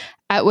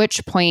 at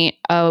which point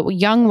a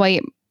young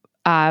white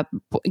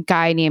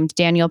guy named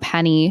Daniel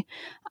Penny,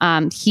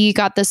 he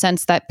got the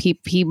sense that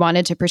he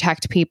wanted to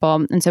protect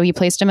people. And so he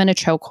placed him in a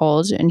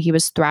chokehold and he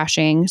was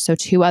thrashing. So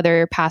 2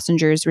 other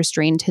passengers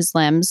restrained his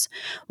limbs.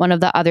 One of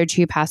the other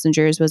 2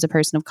 passengers was a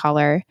person of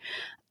color.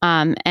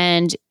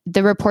 And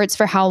the reports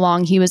for how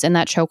long he was in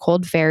that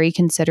chokehold vary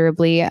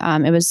considerably.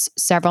 It was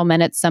several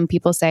minutes. Some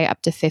people say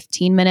up to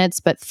 15 minutes,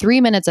 but 3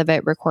 minutes of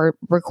it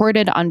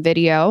recorded on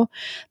video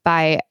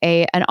by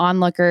an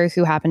onlooker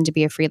who happened to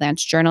be a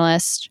freelance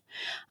journalist.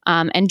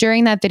 And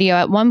during that video,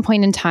 at one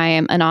point in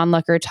time, an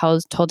onlooker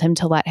told him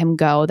to let him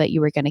go, that you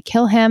were going to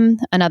kill him.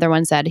 Another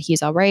one said,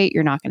 he's all right,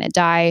 you're not going to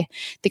die.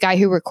 The guy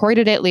who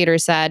recorded it later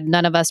said,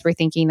 none of us were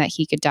thinking that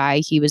he could die.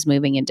 He was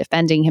moving and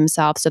defending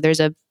himself. So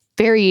there's a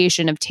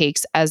variation of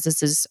takes as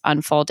this is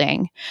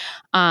unfolding.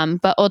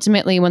 But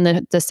ultimately, when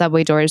the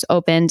subway doors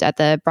opened at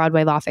the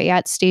Broadway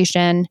Lafayette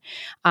station,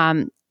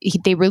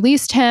 they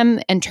released him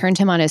and turned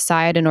him on his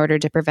side in order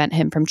to prevent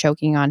him from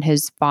choking on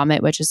his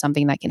vomit, which is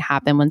something that can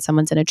happen when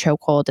someone's in a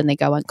chokehold and they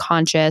go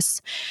unconscious.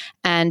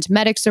 And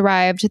medics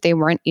arrived. They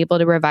weren't able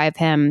to revive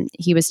him.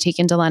 He was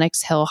taken to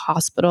Lenox Hill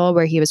Hospital,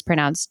 where he was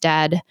pronounced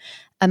dead.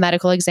 A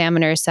medical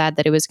examiner said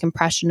that it was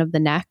compression of the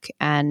neck,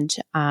 and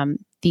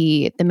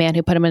the man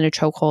who put him in a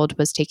chokehold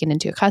was taken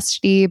into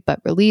custody but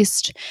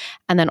released,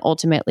 and then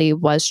ultimately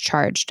was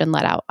charged and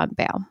let out on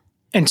bail.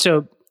 And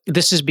so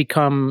this has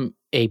become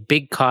a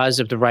big cause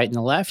of the right and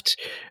the left.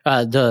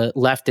 The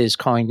left is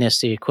calling this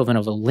the equivalent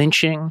of a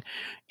lynching,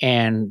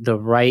 and the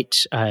right,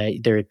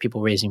 there are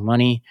people raising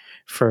money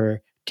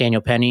for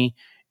Daniel Penny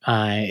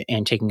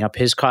and taking up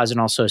his cause, and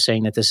also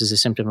saying that this is a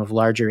symptom of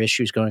larger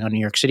issues going on in New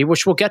York City,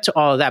 which we'll get to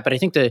all of that. But I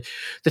think the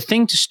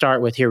thing to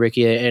start with here,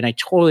 Ricky, and I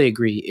totally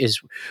agree,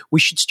 is we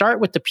should start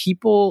with the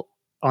people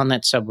on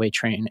that subway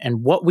train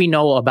and what we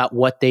know about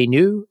what they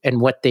knew and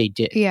what they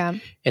did. Yeah.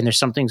 And there's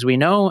some things we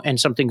know and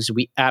some things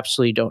we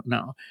absolutely don't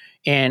know.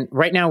 And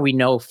right now we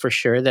know for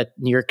sure that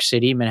New York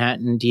City,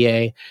 Manhattan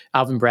DA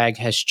Alvin Bragg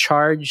has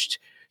charged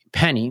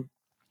Penny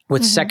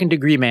with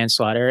second-degree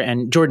manslaughter.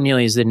 And Jordan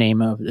Neely is the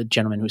name of the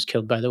gentleman who was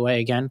killed, by the way,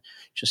 again,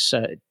 just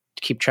to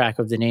keep track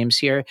of the names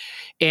here.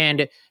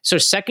 And so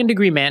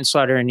second-degree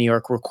manslaughter in New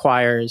York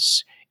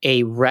requires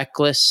a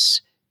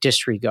reckless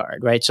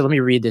disregard, right? So let me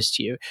read this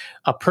to you.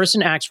 A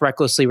person acts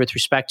recklessly with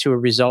respect to a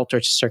result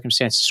or to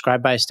circumstance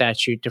described by a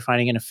statute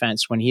defining an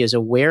offense when he is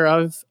aware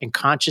of and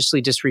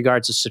consciously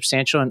disregards a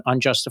substantial and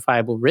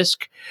unjustifiable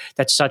risk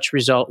that such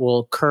result will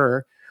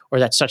occur or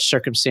that such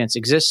circumstance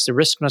exists. The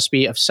risk must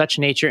be of such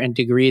nature and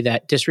degree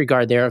that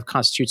disregard thereof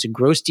constitutes a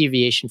gross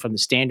deviation from the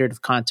standard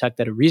of conduct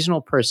that a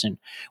reasonable person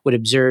would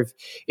observe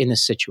in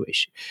this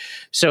situation.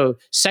 So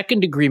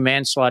second-degree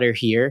manslaughter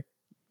here,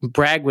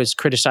 Bragg was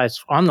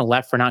criticized on the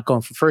left for not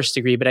going for first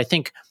degree, but I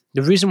think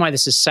the reason why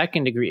this is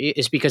second degree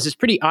is because it's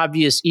pretty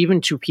obvious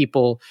even to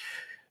people,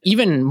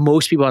 even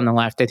most people on the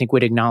left, I think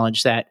would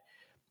acknowledge that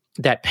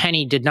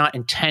Penny did not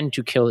intend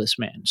to kill this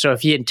man. So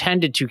if he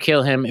intended to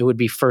kill him, it would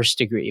be first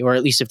degree, or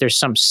at least if there's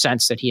some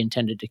sense that he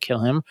intended to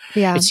kill him.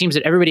 Yeah. It seems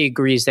that everybody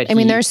agrees that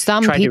there's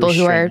some people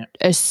who are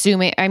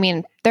assuming,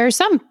 there are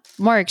some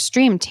more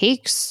extreme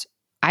takes,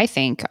 I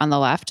think, on the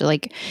left,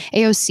 like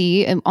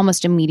AOC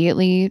almost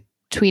immediately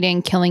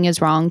tweeting, killing is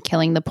wrong,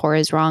 killing the poor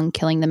is wrong,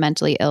 killing the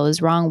mentally ill is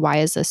wrong. Why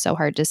is this so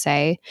hard to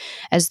say?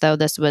 As though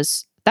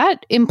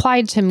that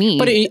implied to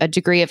me a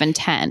degree of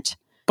intent.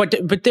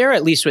 But there,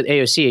 at least with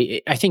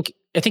AOC, I think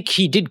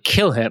he did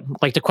kill him.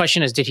 Like the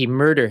question is, did he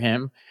murder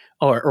him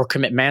or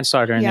commit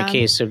manslaughter in the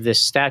case of this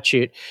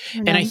statute?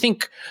 And I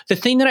think the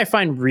thing that I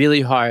find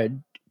really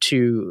hard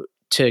to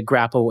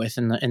grapple with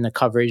in the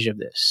coverage of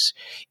this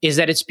is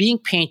that it's being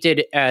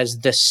painted as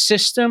the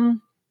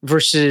system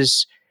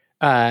versus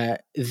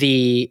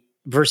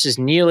versus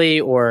Neely,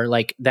 or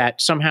like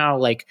that somehow,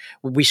 like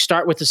we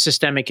start with the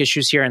systemic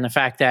issues here and the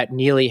fact that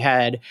Neely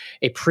had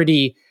a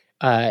pretty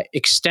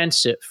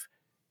extensive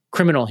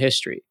criminal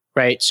history,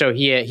 right? So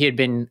he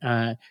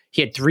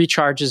had 3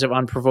 charges of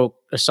unprovoked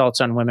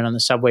assaults on women on the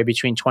subway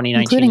between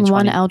 2019 including and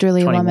 2021. One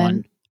elderly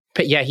woman.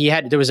 But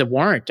yeah, there was a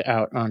warrant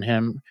out on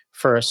him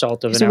for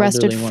assault of an elderly woman.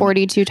 He was arrested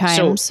 42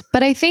 times.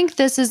 But I think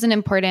this is an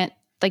important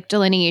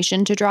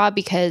delineation to draw,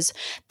 because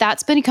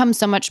that's become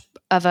so much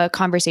of a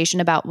conversation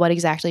about what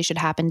exactly should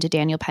happen to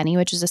Daniel Penny,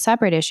 which is a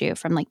separate issue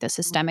from like the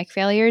systemic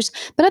failures.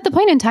 But at the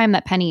point in time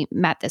that Penny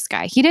met this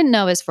guy, he didn't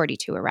know his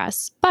 42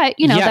 arrests. But,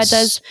 you know, Yes. that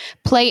does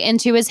play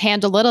into his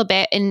hand a little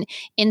bit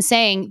in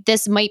saying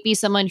this might be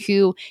someone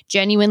who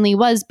genuinely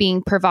was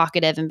being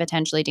provocative and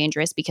potentially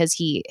dangerous because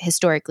he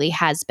historically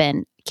has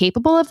been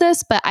capable of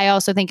this. But I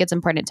also think it's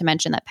important to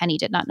mention that Penny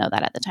did not know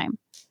that at the time.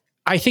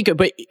 I think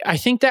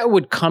that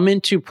would come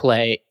into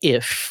play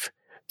if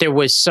there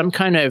was some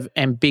kind of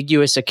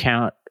ambiguous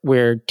account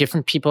where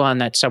different people on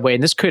that subway,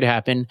 and this could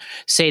happen,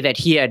 say that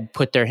he had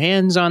put their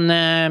hands on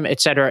them, et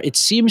cetera. It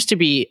seems to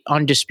be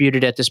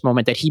undisputed at this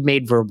moment that he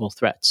made verbal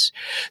threats.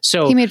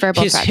 So he made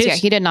verbal threats. Yeah,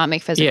 he did not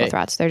make physical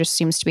threats. There just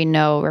seems to be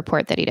no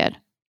report that he did.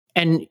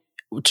 And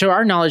to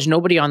our knowledge,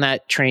 nobody on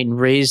that train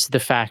raised the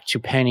fact to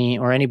Penny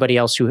or anybody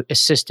else who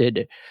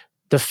assisted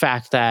the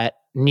fact that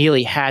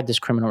Neely had this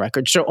criminal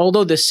record. So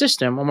although the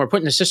system, when we're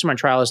putting the system on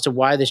trial as to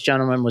why this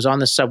gentleman was on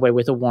the subway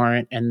with a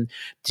warrant and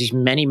these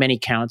many, many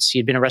counts, he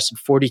had been arrested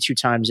 42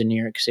 times in New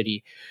York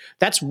City.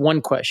 That's one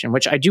question,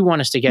 which I do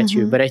want us to get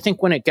to. But I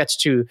think when it gets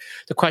to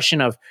the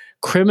question of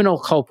criminal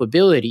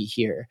culpability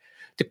here,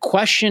 the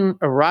question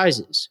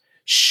arises,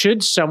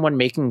 should someone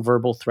making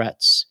verbal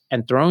threats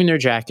and throwing their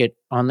jacket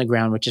on the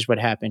ground, which is what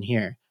happened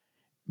here,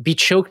 be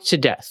choked to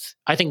death?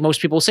 I think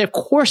most people will say, of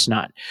course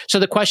not. So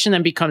the question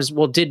then becomes,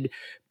 well, did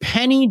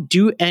Penny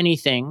do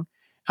anything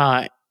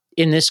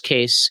in this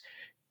case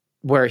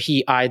where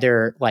he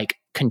either like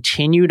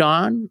continued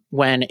on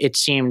when it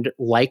seemed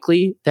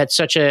likely that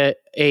such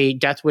a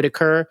death would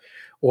occur,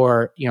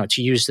 or, you know,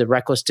 to use the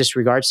reckless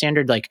disregard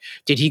standard, like,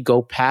 did he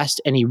go past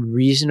any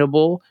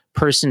reasonable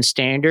person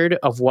standard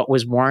of what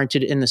was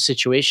warranted in the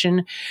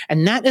situation?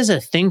 And that is a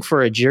thing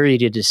for a jury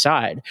to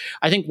decide.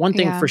 I think one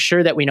thing for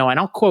sure that we know, and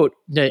I'll quote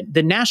the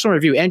National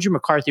Review, Andrew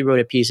McCarthy wrote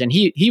a piece, and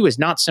he was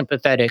not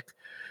sympathetic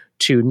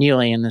to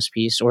Neely in this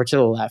piece or to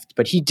the left,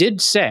 but he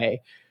did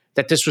say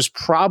that this was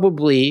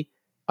probably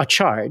a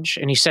charge.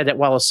 And he said that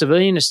while a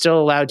civilian is still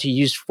allowed to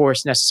use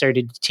force necessary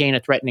to detain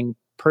a threatening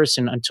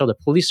person until the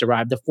police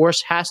arrive, the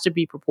force has to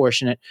be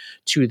proportionate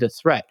to the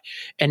threat.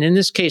 And in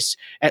this case,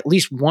 at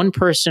least one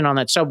person on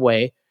that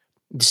subway,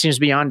 this seems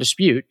beyond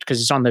dispute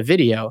because it's on the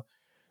video,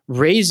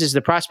 raises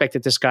the prospect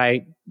that this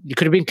guy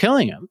could have been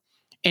killing him.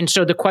 And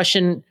so the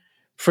question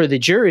for the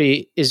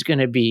jury is going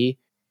to be,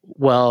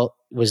 well,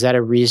 was that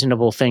a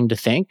reasonable thing to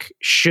think?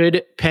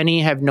 Should Penny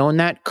have known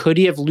that? Could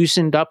he have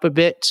loosened up a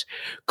bit?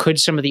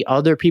 Could some of the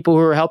other people who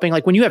were helping,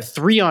 like when you have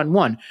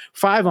 3-on-1,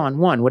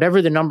 5-on-1,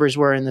 whatever the numbers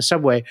were in the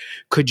subway,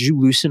 could you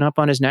loosen up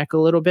on his neck a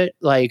little bit?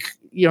 Like,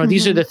 you know,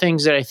 these are the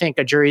things that I think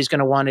a jury is going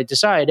to want to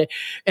decide.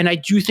 And I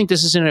do think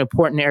this is an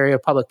important area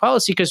of public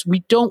policy because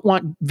we don't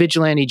want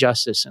vigilante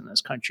justice in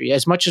this country.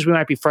 As much as we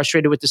might be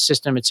frustrated with the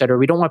system, et cetera,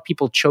 we don't want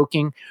people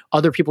choking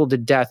other people to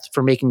death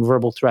for making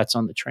verbal threats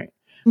on the train.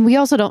 We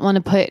also don't want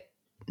to put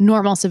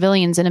normal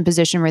civilians in a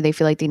position where they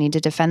feel like they need to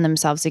defend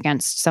themselves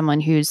against someone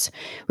who's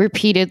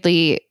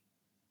repeatedly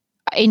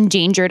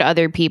endangered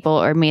other people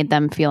or made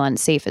them feel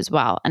unsafe as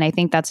well. And I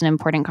think that's an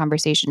important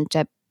conversation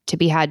to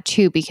be had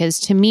too, because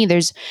to me,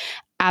 there's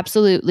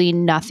absolutely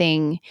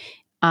nothing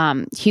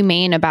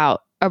humane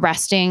about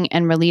arresting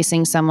and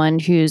releasing someone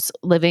who's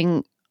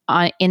living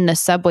in the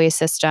subway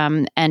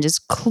system and is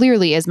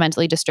clearly as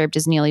mentally disturbed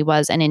as Neely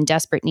was and in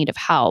desperate need of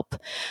help.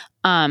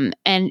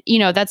 And, you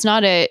know, that's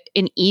not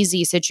an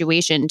easy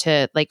situation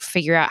to like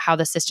figure out how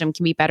the system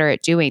can be better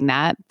at doing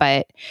that.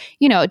 But,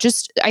 you know,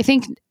 just I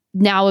think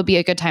now would be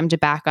a good time to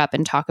back up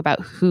and talk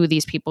about who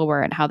these people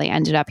were and how they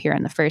ended up here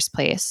in the first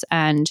place.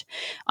 And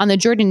on the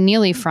Jordan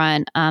Neely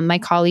front, my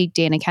colleague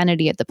Dana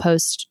Kennedy at the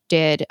Post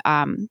did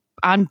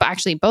on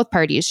actually both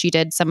parties. She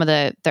did some of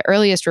the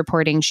earliest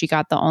reporting. She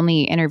got the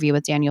only interview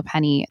with Daniel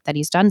Penny that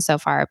he's done so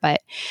far.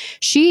 But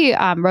she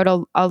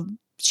wrote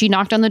she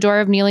knocked on the door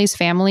of Neely's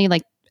family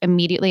like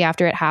immediately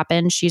after it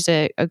happened. She's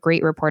a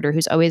great reporter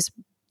who's always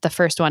the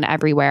first one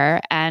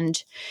everywhere.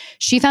 And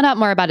she found out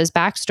more about his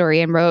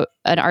backstory and wrote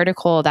an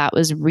article that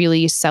was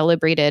really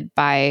celebrated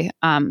by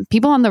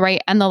people on the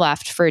right and the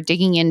left for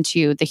digging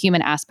into the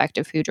human aspect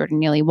of who Jordan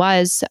Neely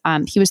was.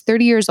 He was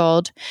 30 years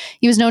old.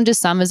 He was known to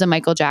some as a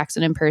Michael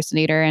Jackson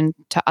impersonator and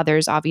to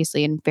others,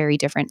 obviously, in very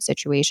different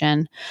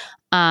situation.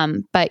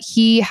 But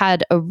he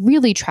had a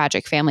really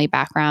tragic family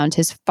background.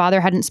 His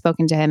father hadn't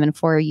spoken to him in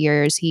 4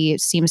 years. He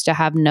seems to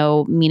have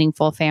no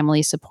meaningful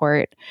family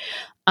support.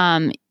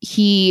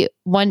 He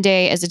one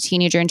day as a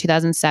teenager in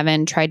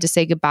 2007 tried to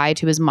say goodbye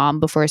to his mom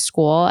before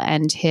school,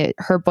 and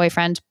her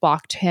boyfriend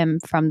blocked him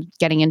from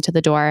getting into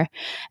the door.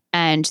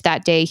 And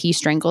that day he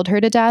strangled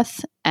her to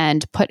death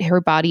and put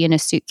her body in a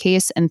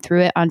suitcase and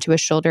threw it onto a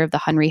shoulder of the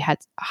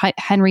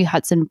Henry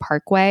Hudson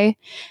Parkway.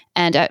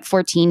 And at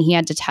 14, he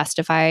had to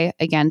testify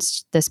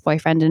against this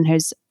boyfriend in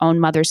his own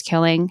mother's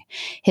killing.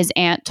 His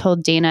aunt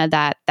told Dana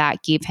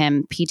that gave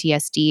him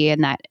PTSD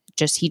and that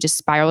he just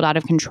spiraled out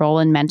of control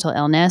and mental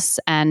illness.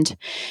 And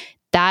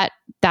that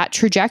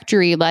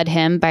trajectory led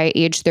him by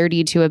age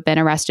 30 to have been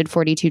arrested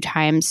 42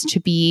 times, to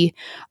be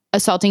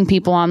assaulting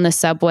people on the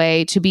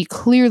subway, to be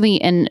clearly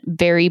in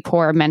very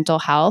poor mental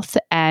health.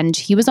 And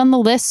he was on the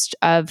list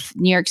of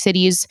New York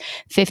City's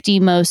 50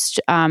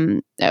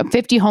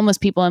 homeless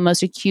people in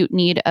most acute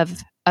need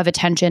of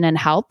attention and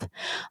help.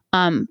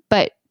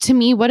 But to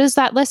me, what does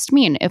that list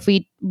mean?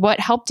 What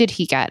help did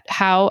he get?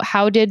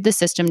 How did the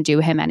system do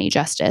him any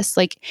justice?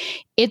 Like,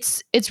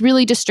 it's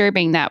really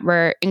disturbing that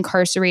we're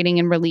incarcerating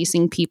and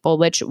releasing people,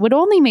 which would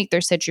only make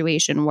their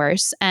situation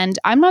worse. And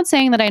I'm not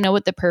saying that I know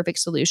what the perfect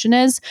solution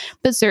is,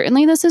 but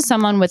certainly this is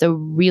someone with a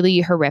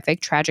really horrific,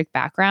 tragic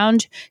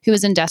background who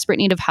is in desperate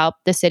need of help.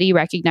 The city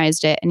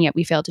recognized it, and yet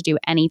we failed to do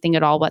anything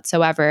at all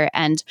whatsoever,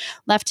 and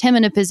left him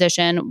in a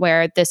position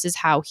where this is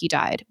how he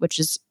died, which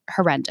is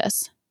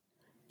horrendous.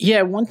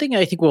 Yeah, one thing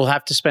I think we'll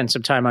have to spend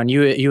some time on,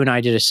 you and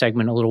I did a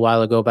segment a little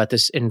while ago about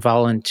this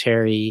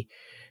involuntary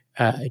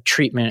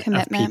treatment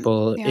of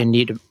people in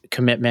need of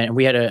commitment. And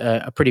we had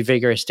a pretty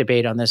vigorous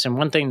debate on this. And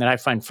one thing that I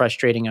find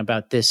frustrating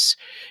about this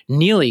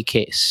Neely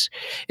case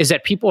is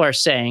that people are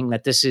saying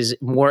that this is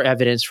more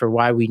evidence for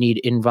why we need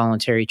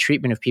involuntary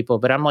treatment of people.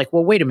 But I'm like,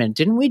 well, wait a minute.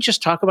 Didn't we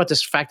just talk about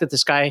this fact that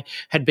this guy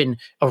had been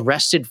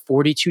arrested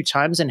 42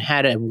 times and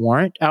had a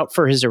warrant out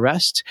for his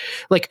arrest?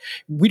 Like,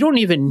 we don't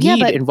even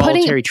need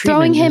involuntary treatment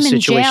throwing him in in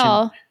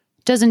jail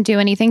doesn't do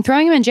anything.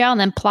 Throwing him in jail and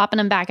then plopping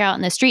him back out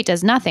in the street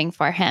does nothing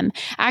for him.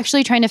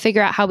 Actually trying to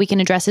figure out how we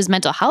can address his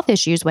mental health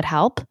issues would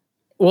help.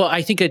 Well,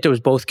 I think that those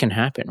both can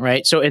happen,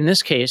 right? So in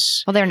this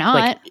case, well, they're not.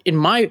 Like in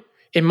my,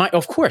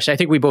 of course, I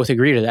think we both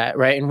agree to that,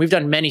 right? And we've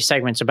done many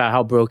segments about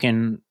how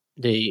broken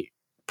the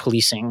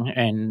policing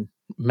and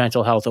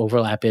mental health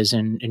overlap is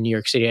in New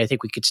York City. I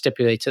think we could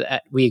stipulate to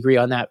that. We agree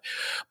on that.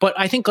 But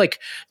I think like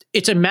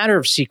it's a matter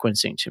of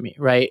sequencing to me,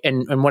 right?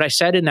 And what I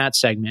said in that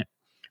segment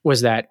was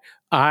that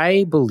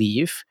I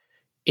believe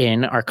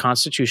in our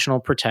constitutional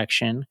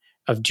protection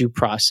of due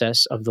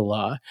process of the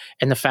law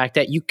and the fact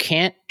that you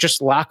can't just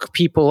lock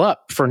people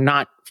up for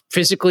not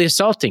physically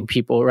assaulting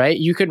people, right?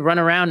 You could run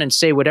around and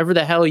say whatever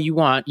the hell you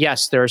want.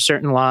 Yes, there are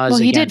certain laws. Well,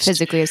 he did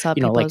physically assault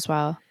people as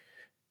well.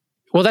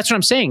 Well, that's what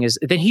I'm saying is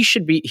that he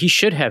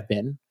should have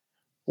been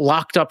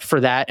locked up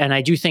for that. And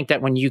I do think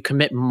that when you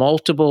commit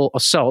multiple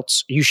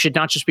assaults, you should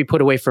not just be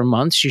put away for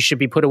months, you should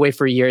be put away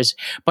for years.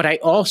 But I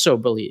also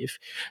believe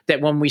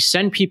that when we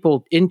send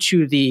people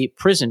into the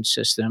prison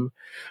system,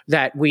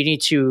 that we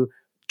need to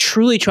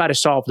truly try to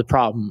solve the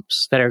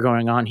problems that are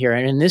going on here.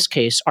 And in this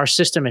case, our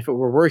system, if it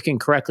were working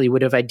correctly,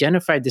 would have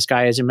identified this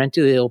guy as a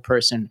mentally ill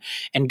person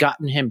and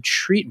gotten him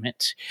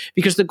treatment.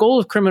 Because the goal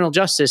of criminal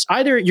justice,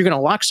 either you're going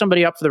to lock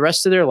somebody up for the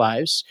rest of their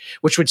lives,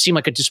 which would seem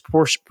like a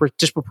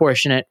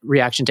disproportionate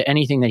reaction to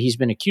anything that he's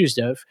been accused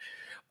of,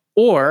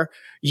 or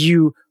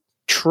you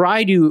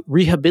try to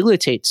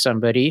rehabilitate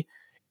somebody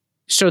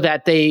so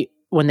that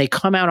when they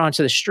come out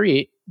onto the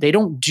street, they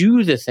don't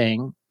do the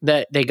thing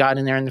that they got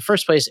in there in the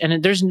first place.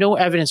 And there's no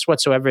evidence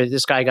whatsoever that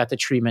this guy got the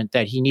treatment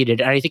that he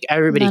needed. And I think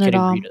everybody could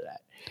agree to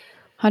that.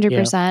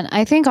 100%. Yeah.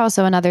 I think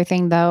also another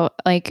thing though,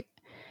 like,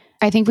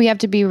 I think we have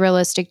to be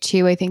realistic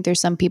too. I think there's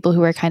some people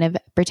who are kind of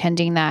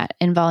pretending that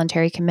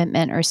involuntary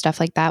commitment or stuff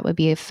like that would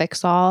be a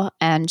fix-all.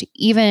 And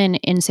even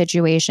in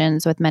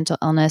situations with mental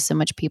illness in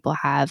which people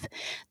have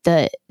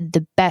the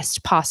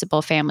best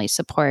possible family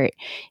support,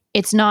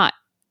 it's not,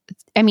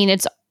 I mean,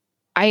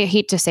 I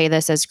hate to say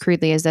this as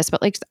crudely as this,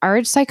 but like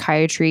our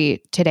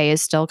psychiatry today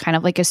is still kind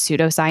of like a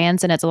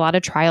pseudoscience, and it's a lot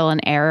of trial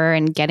and error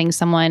and getting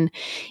someone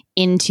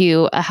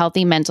into a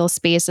healthy mental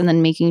space and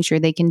then making sure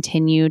they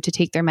continue to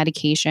take their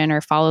medication or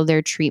follow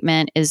their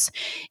treatment is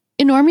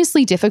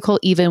enormously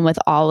difficult, even with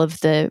all of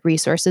the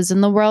resources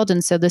in the world.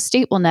 And so the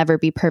state will never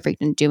be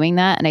perfect in doing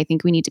that. And I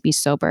think we need to be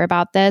sober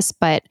about this.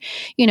 But,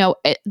 you know,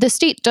 the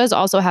state does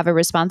also have a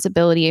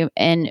responsibility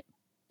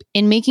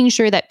in making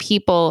sure that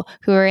people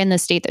who are in the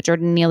state that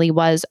Jordan Neely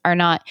was are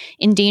not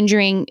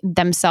endangering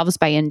themselves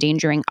by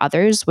endangering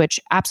others, which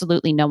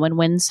absolutely no one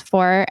wins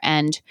for.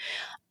 And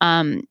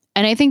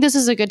I think this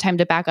is a good time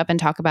to back up and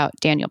talk about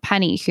Daniel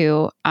Penny,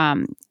 who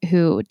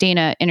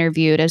Dana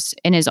interviewed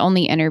in his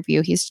only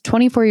interview. He's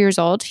 24 years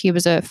old. He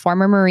was a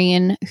former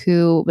Marine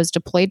who was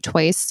deployed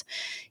twice.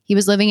 He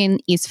was living in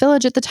East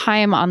Village at the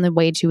time on the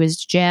way to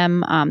his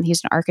gym.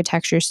 He's an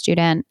architecture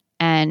student.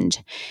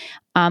 And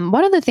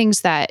one of the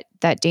things that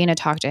Dana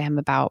talked to him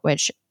about,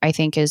 which I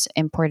think is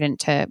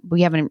important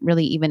we haven't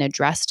really even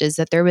addressed, is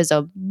that there was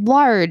a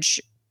large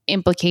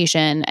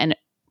implication and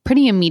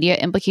pretty immediate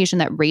implication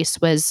that race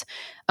was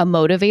a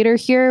motivator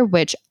here,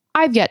 which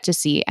I've yet to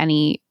see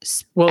any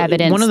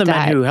evidence. One of the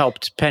men who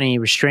helped Penny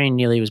restrain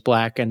Neely was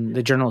black, and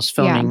the journalist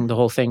filming the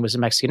whole thing was a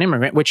Mexican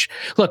immigrant, which,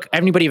 look,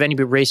 anybody of any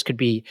race could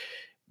be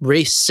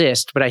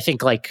racist, but I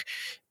think like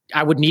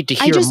I would need to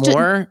hear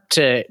more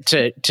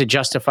to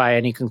justify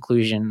any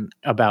conclusion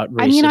about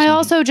racism. I mean, I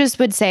also just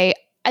would say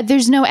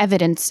there's no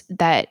evidence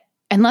that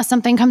unless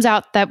something comes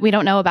out that we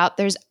don't know about,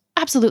 there's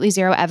absolutely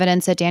zero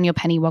evidence that Daniel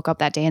Penny woke up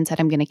that day and said,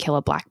 I'm going to kill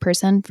a black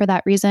person for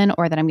that reason,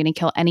 or that I'm going to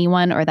kill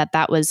anyone, or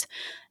that was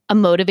a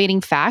motivating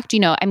fact.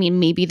 I mean,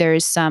 maybe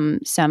there's some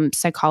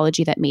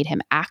psychology that made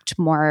him act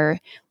more,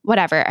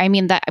 whatever. I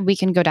mean, that we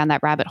can go down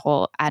that rabbit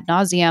hole ad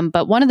nauseum.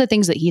 But one of the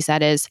things that he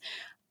said is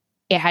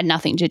it had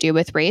nothing to do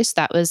with race.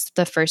 That was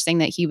the first thing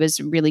that he was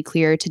really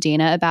clear to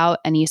Dana about.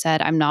 And he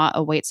said, I'm not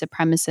a white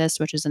supremacist,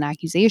 which is an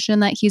accusation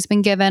that he's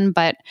been given.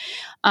 But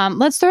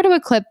let's throw to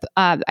a clip.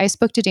 I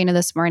spoke to Dana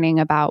this morning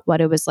about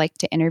what it was like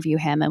to interview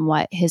him and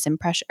what his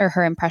impression or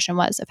her impression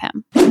was of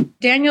him.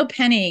 Daniel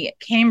Penny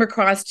came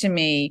across to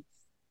me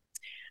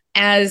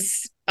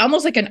as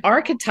almost like an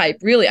archetype,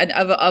 really,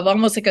 of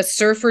almost like a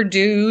surfer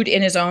dude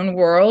in his own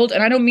world.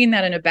 And I don't mean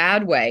that in a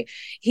bad way.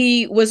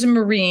 He was a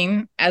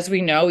Marine, as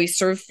we know. He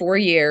served 4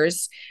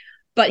 years,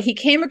 but he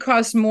came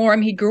across more. I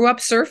mean, he grew up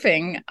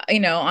surfing,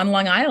 on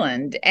Long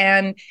Island,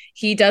 and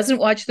he doesn't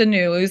watch the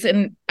news.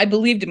 And I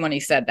believed him when he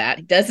said that.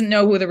 He doesn't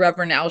know who the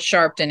Reverend Al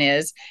Sharpton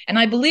is. And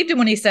I believed him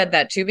when he said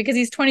that too, because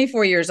he's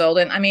 24 years old.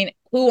 And I mean,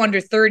 who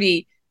under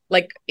 30,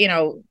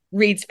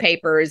 reads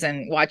papers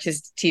and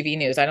watches TV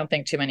news? I don't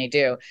think too many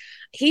do.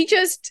 He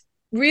just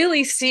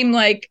really seemed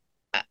like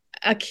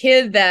a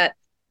kid that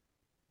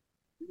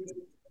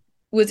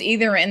was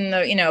either in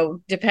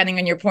the, depending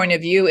on your point of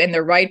view, in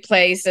the right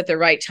place at the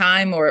right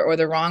time or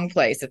the wrong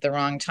place at the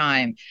wrong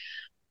time.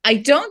 I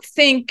don't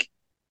think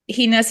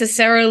he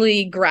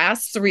necessarily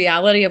grasps the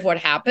reality of what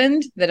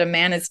happened, that a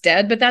man is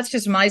dead, but that's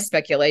just my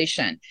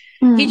speculation.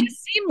 Mm. He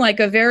just seemed like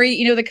a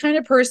very, the kind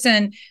of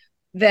person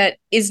that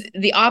is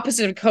the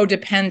opposite of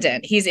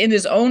codependent. He's in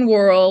his own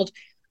world.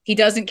 He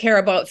doesn't care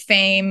about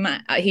fame.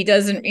 He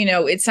doesn't,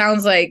 it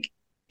sounds like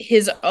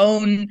his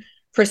own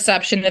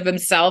perception of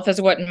himself is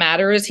what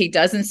matters. He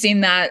doesn't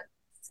seem that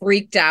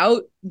freaked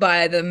out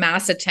by the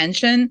mass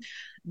attention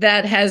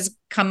that has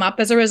come up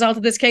as a result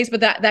of this case, but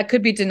that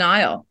could be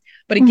denial.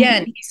 But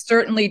again, he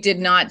certainly did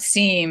not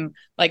seem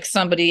like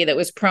somebody that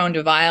was prone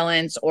to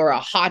violence or a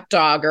hot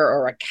dogger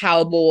or a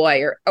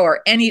cowboy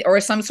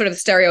or some sort of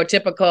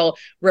stereotypical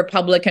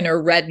Republican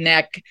or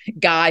redneck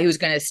guy who's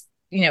going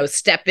to,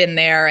 step in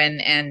there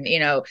and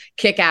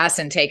kick ass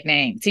and take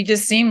names. He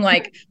just seemed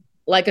like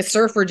a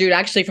surfer dude,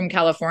 actually from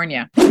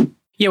California.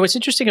 Yeah, what's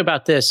interesting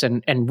about this,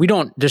 and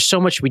there's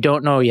so much we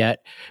don't know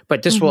yet,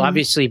 but this will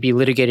obviously be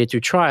litigated through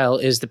trial,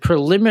 is the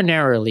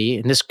preliminarily,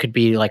 and this could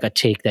be like a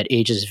take that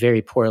ages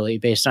very poorly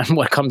based on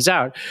what comes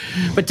out,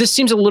 but this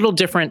seems a little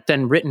different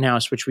than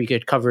Rittenhouse, which we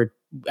had covered,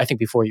 I think,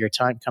 before your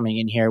time coming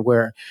in here,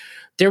 where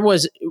there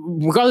was,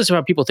 regardless of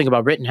how people think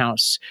about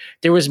Rittenhouse,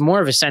 there was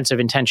more of a sense of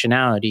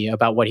intentionality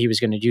about what he was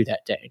going to do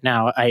that day.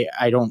 Now,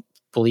 I don't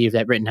believe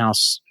that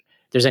Rittenhouse,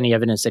 there's any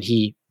evidence that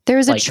he... There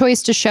was a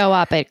choice to show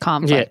up at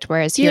conflict,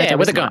 whereas here there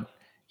was with a gun.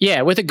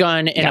 Yeah, with a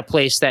gun in a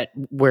place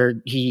where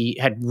he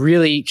had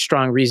really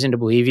strong reason to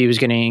believe he was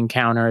going to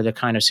encounter the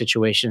kind of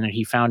situation that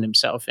he found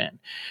himself in.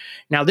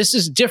 Now, this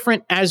is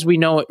different as we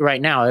know it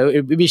right now.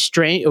 It would be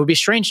strange. It would be a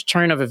strange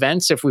turn of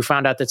events if we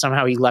found out that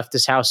somehow he left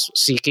his house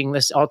seeking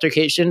this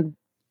altercation.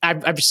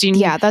 I've seen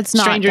that's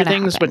not stranger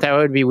things, but that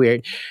would be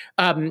weird.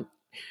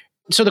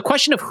 So the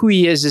question of who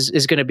he is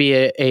going to be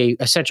a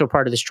essential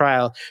part of this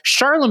trial.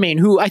 Charlemagne,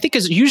 who I think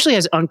usually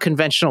has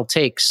unconventional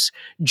takes,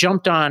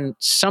 jumped on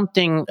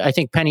something I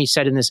think Penny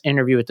said in this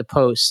interview at the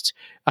Post.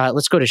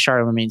 Let's go to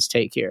Charlemagne's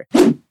take here.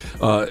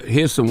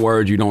 Here's some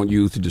words you don't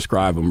use to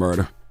describe a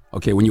murder.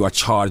 Okay, when you are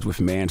charged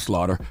with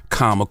manslaughter,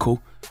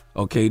 comical.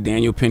 Okay,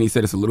 Daniel Penny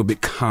said it's a little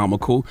bit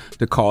comical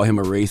to call him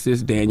a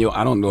racist. Daniel,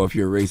 I don't know if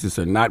you're a racist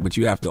or not, but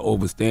you have to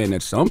understand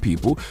that some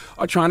people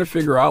are trying to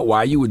figure out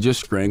why you would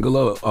just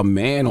strangle a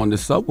man on the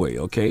subway,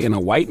 okay? And a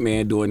white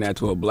man doing that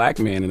to a black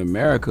man in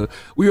America,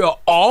 we are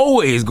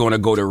always going to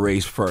go to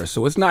race first.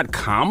 So it's not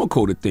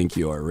comical to think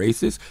you're a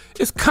racist.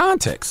 It's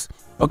context.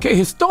 Okay,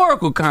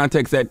 historical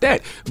context at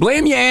that.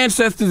 Blame your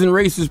ancestors and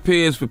racist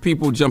peers for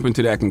people jumping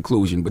to that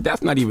conclusion, but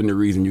that's not even the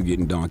reason you're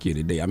getting donkey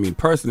today. I mean,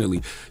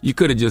 personally, you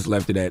could have just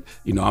left it at,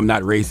 I'm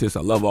not racist,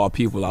 I love all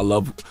people, I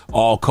love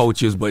all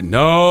cultures, but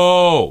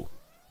no!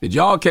 Did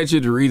y'all catch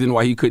it, the reason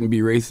why he couldn't be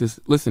racist?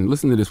 Listen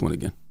to this one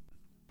again.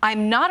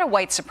 I'm not a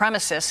white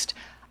supremacist.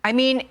 I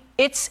mean,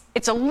 it's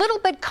a little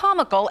bit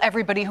comical.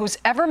 Everybody who's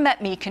ever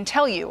met me can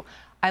tell you.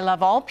 I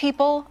love all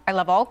people, I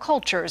love all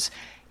cultures.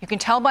 You can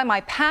tell by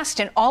my past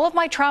and all of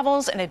my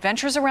travels and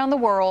adventures around the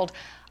world,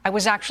 I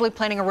was actually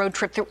planning a road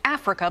trip through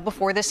Africa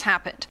before this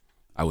happened.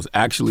 I was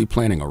actually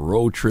planning a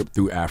road trip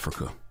through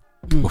Africa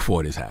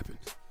before this happened.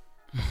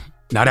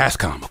 Now that's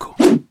comical.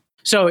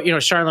 So,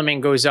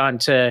 Charlemagne goes on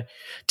to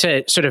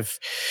sort of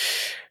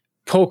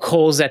poke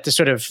holes at the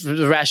sort of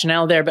the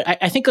rationale there. But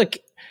I think,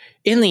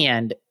 in the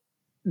end,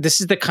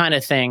 this is the kind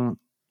of thing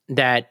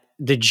that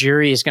the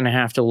jury is going to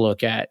have to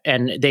look at,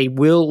 and they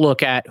will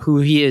look at who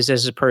he is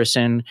as a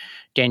person,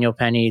 Daniel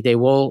Penny. They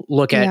will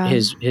look at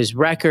his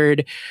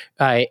record.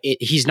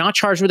 He's not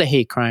charged with a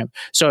hate crime.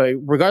 So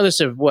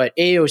regardless of what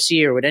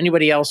AOC or what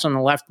anybody else on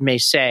the left may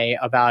say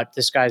about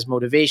this guy's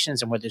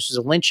motivations and whether this is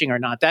a lynching or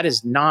not, that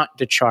is not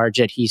the charge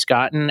that he's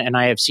gotten. And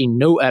I have seen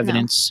no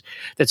evidence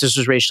that this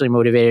was racially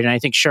motivated. And I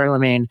think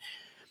Charlemagne,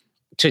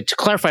 to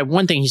clarify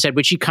one thing he said,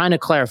 which he kind of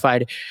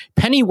clarified,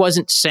 Penny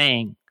wasn't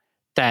saying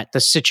that the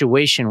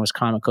situation was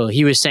comical.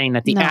 He was saying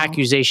that the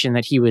accusation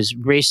that he was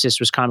racist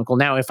was comical.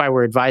 Now, if I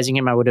were advising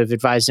him, I would have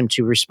advised him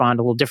to respond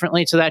a little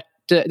differently to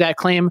that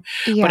claim.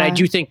 Yeah. But I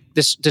do think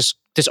this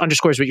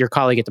underscores what your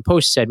colleague at the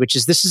Post said, which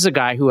is this is a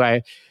guy who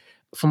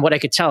from what I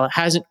could tell,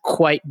 hasn't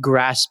quite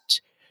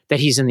grasped that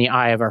he's in the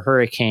eye of a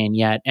hurricane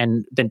yet,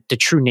 and the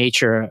true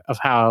nature of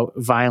how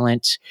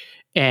violent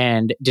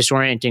and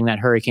disorienting that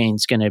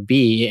hurricane's going to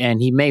be.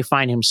 And he may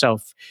find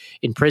himself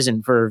in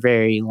prison for a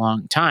very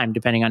long time,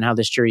 depending on how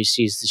this jury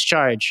sees this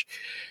charge.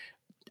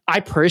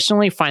 I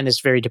personally find this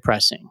very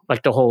depressing.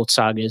 Like, the whole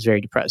saga is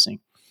very depressing.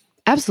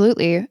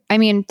 Absolutely. I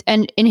mean,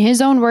 and in his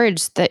own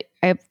words,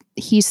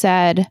 he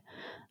said,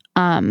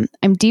 I'm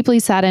deeply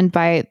saddened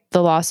by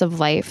the loss of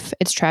life.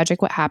 It's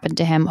tragic what happened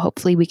to him.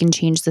 Hopefully we can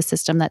change the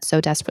system that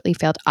so desperately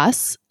failed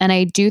us. And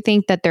I do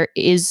think that there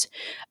is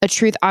a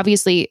truth.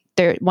 Obviously,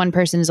 one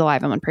person is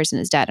alive and one person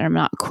is dead, and I'm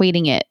not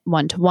equating it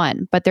one to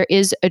one, but there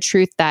is a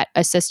truth that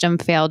a system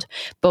failed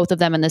both of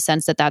them in the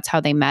sense that that's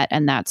how they met,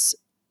 and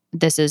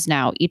this is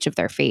now each of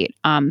their fate.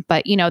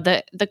 But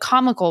the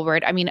comical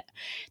word, I mean,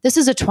 this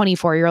is a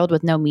 24-year-old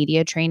with no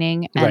media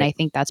training. And right. I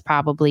think that's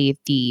probably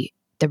the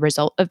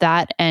result of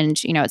that. And,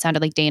 it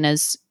sounded like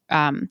Dana's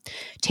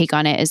take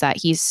on it is that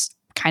he's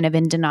kind of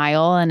in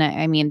denial. And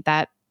I mean,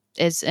 that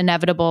is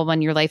inevitable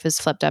when your life is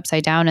flipped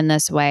upside down in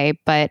this way.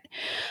 But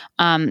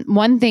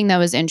one thing that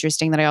was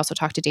interesting that I also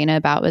talked to Dana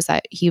about was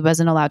that he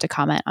wasn't allowed to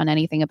comment on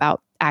anything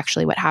about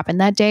actually what happened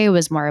that day. It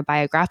was more a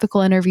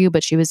biographical interview,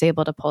 but she was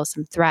able to pull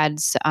some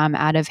threads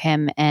out of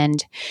him.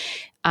 And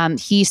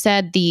he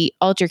said the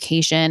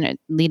altercation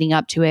leading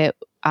up to it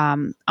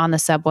on the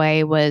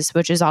subway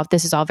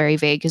this is all very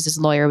vague because his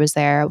lawyer was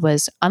there,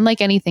 was unlike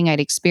anything I'd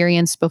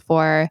experienced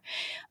before.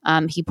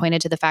 He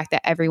pointed to the fact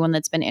that everyone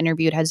that's been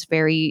interviewed has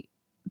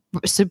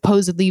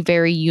supposedly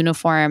very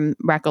uniform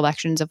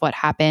recollections of what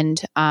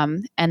happened,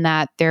 and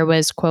that there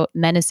was, quote,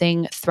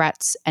 menacing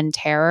threats and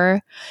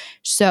terror.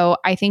 So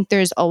I think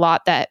there's a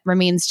lot that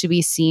remains to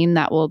be seen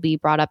that will be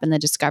brought up in the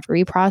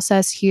discovery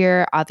process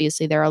here.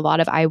 Obviously, there are a lot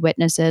of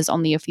eyewitnesses.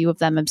 Only a few of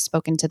them have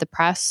spoken to the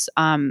press.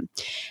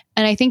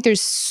 And I think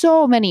there's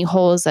so many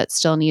holes that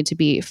still need to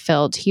be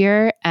filled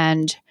here.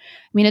 And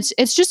I mean,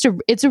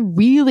 it's a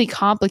really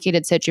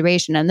complicated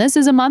situation. And this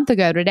is a month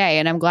ago today.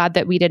 And I'm glad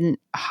that we didn't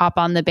hop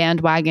on the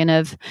bandwagon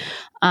of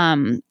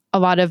a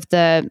lot of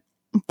the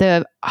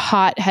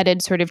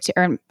hot-headed sort of,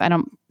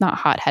 not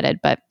hot-headed,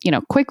 but,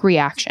 quick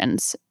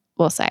reactions,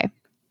 we'll say.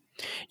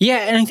 Yeah.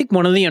 And I think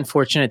one of the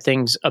unfortunate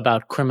things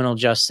about criminal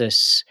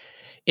justice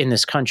in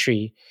this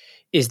country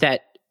is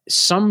that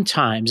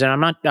sometimes, and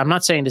I'm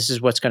not saying this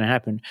is what's going to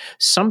happen,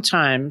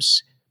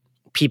 sometimes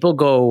people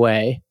go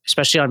away,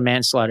 especially on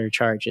manslaughter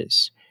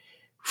charges,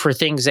 for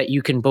things that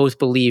you can both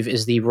believe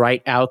is the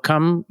right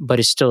outcome, but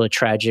is still a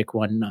tragic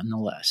one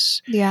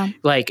nonetheless. Yeah.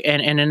 Like,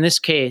 and in this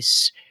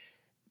case,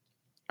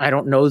 I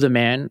don't know the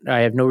man.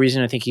 I have no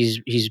reason to think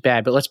he's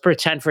bad, but let's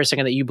pretend for a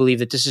second that you believe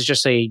that this is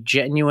just a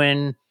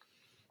genuine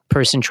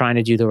person trying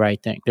to do the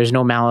right thing. There's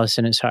no malice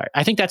in his heart.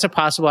 I think that's a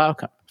possible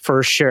outcome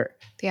for sure.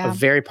 Yeah. A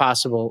very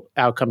possible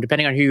outcome.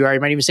 Depending on who you are,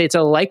 you might even say it's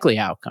a likely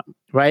outcome,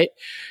 right?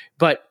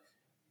 But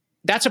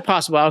that's a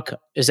possible outcome,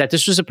 is that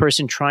this was a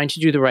person trying to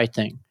do the right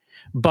thing,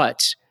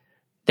 but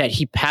that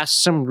he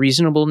passed some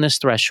reasonableness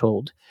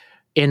threshold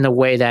in the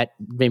way that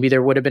maybe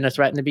there would have been a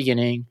threat in the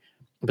beginning,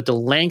 but the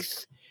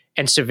length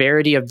and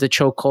severity of the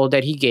chokehold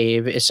that he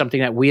gave is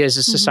something that we as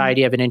a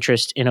society have an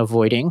interest in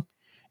avoiding,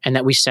 and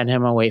that we send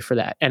him away for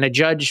that. And a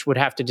judge would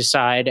have to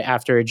decide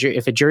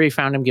if a jury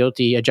found him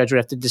guilty, a judge would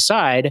have to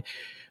decide,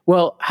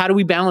 well, how do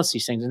we balance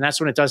these things? And that's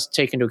when it does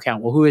take into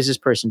account, well, who is this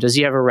person? Does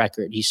he have a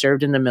record? He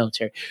served in the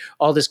military,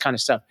 all this kind of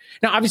stuff.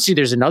 Now, obviously,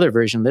 there's another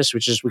version of this,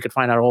 which is we could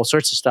find out all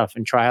sorts of stuff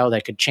in trial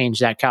that could change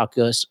that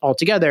calculus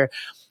altogether.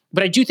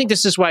 But I do think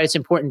this is why it's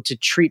important to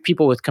treat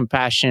people with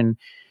compassion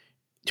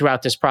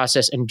throughout this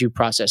process and due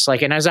process.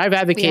 And as I've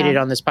advocated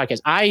on this podcast,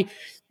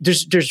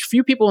 there's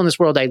few people in this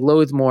world I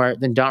loathe more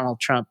than Donald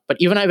Trump, but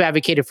even I've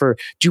advocated for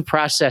due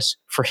process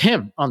for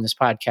him on this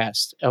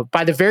podcast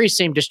by the very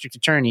same district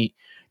attorney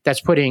that's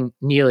putting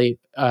Neely,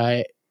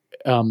 in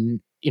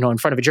front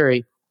of a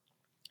jury.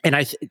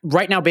 And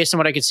right now, based on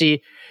what I could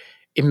see,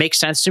 it makes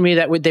sense to me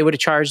that they would have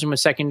charged him with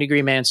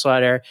second-degree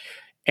manslaughter.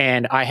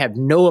 And I have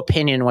no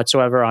opinion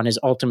whatsoever on his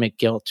ultimate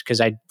guilt, because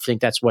I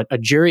think that's what a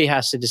jury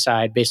has to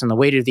decide based on the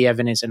weight of the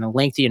evidence and a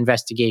lengthy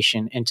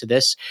investigation into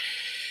this.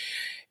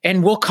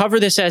 And we'll cover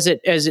this as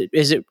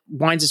it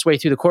winds its way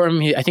through the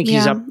courtroom. I think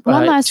he's up.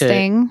 One last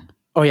thing.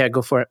 Oh yeah,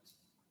 go for it.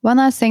 One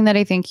last thing that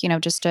I think,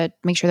 just to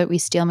make sure that we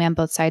steel man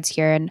both sides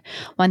here. And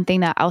one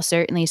thing that I'll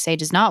certainly say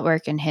does not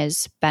work in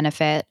his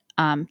benefit,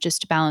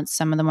 just to balance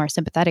some of the more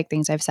sympathetic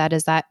things I've said,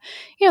 is that,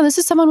 this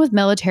is someone with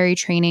military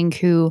training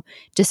who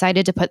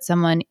decided to put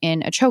someone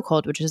in a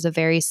chokehold, which is a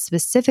very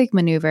specific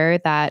maneuver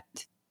that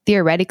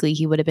theoretically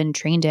he would have been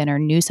trained in or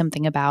knew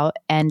something about.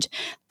 And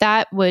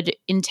that would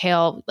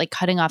entail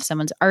cutting off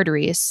someone's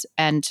arteries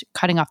and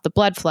cutting off the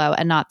blood flow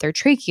and not their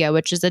trachea,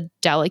 which is a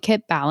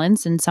delicate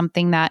balance and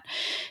something that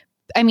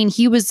I mean,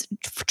 he was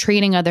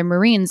training other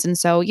Marines. And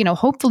so,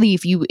 hopefully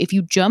if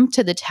you jump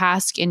to the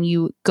task and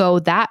you go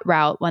that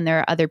route when there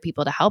are other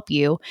people to help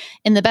you,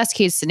 in the best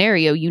case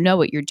scenario, you know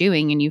what you're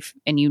doing and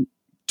you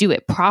do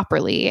it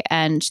properly.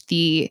 And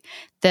the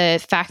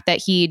fact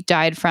that he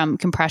died from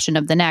compression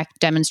of the neck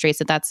demonstrates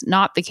that that's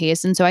not the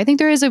case. And so I think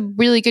there is a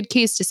really good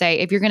case to say,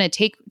 if you're going to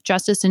take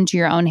justice into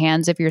your own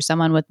hands, if you're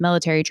someone with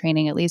military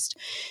training, at least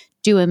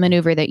do a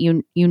maneuver that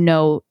you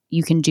know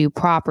you can do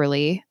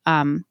properly.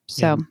 And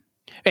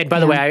by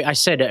the way, I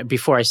said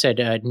before I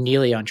said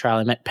Neely on trial,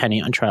 I meant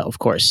Penny on trial, of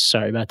course.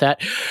 Sorry about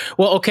that.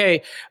 Well,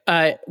 okay,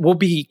 we'll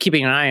be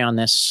keeping an eye on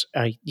this.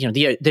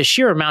 The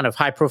sheer amount of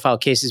high-profile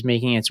cases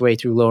making its way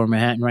through Lower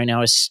Manhattan right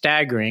now is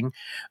staggering.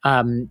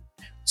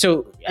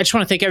 So I just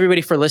want to thank everybody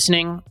for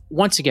listening.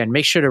 Once again,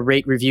 make sure to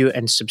rate, review,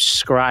 and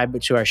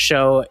subscribe to our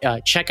show.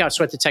 Check out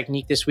Sweat the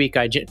Technique this week.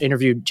 I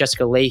interviewed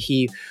Jessica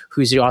Leahy,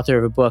 who's the author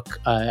of a book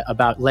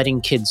about letting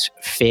kids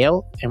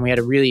fail. And we had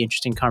a really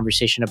interesting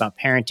conversation about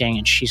parenting,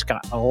 and she's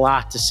got a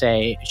lot to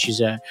say.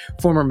 She's a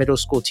former middle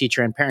school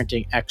teacher and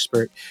parenting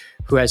expert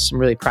who has some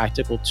really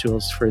practical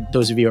tools for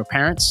those of you who are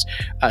parents.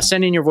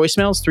 Send in your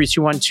voicemails,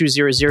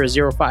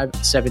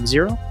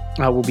 321-200-0570.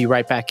 We'll be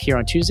right back here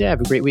on Tuesday.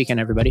 Have a great weekend,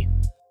 everybody.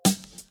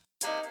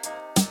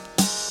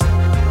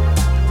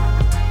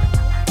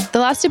 The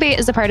Last Debate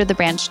is a part of the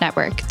Branch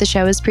Network. The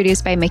show is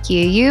produced by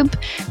Mickey Ayub,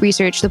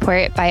 research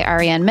support by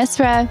Ariane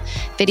Misra,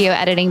 video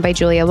editing by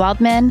Julia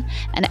Waldman,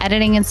 and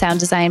editing and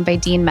sound design by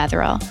Dean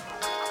Metherell.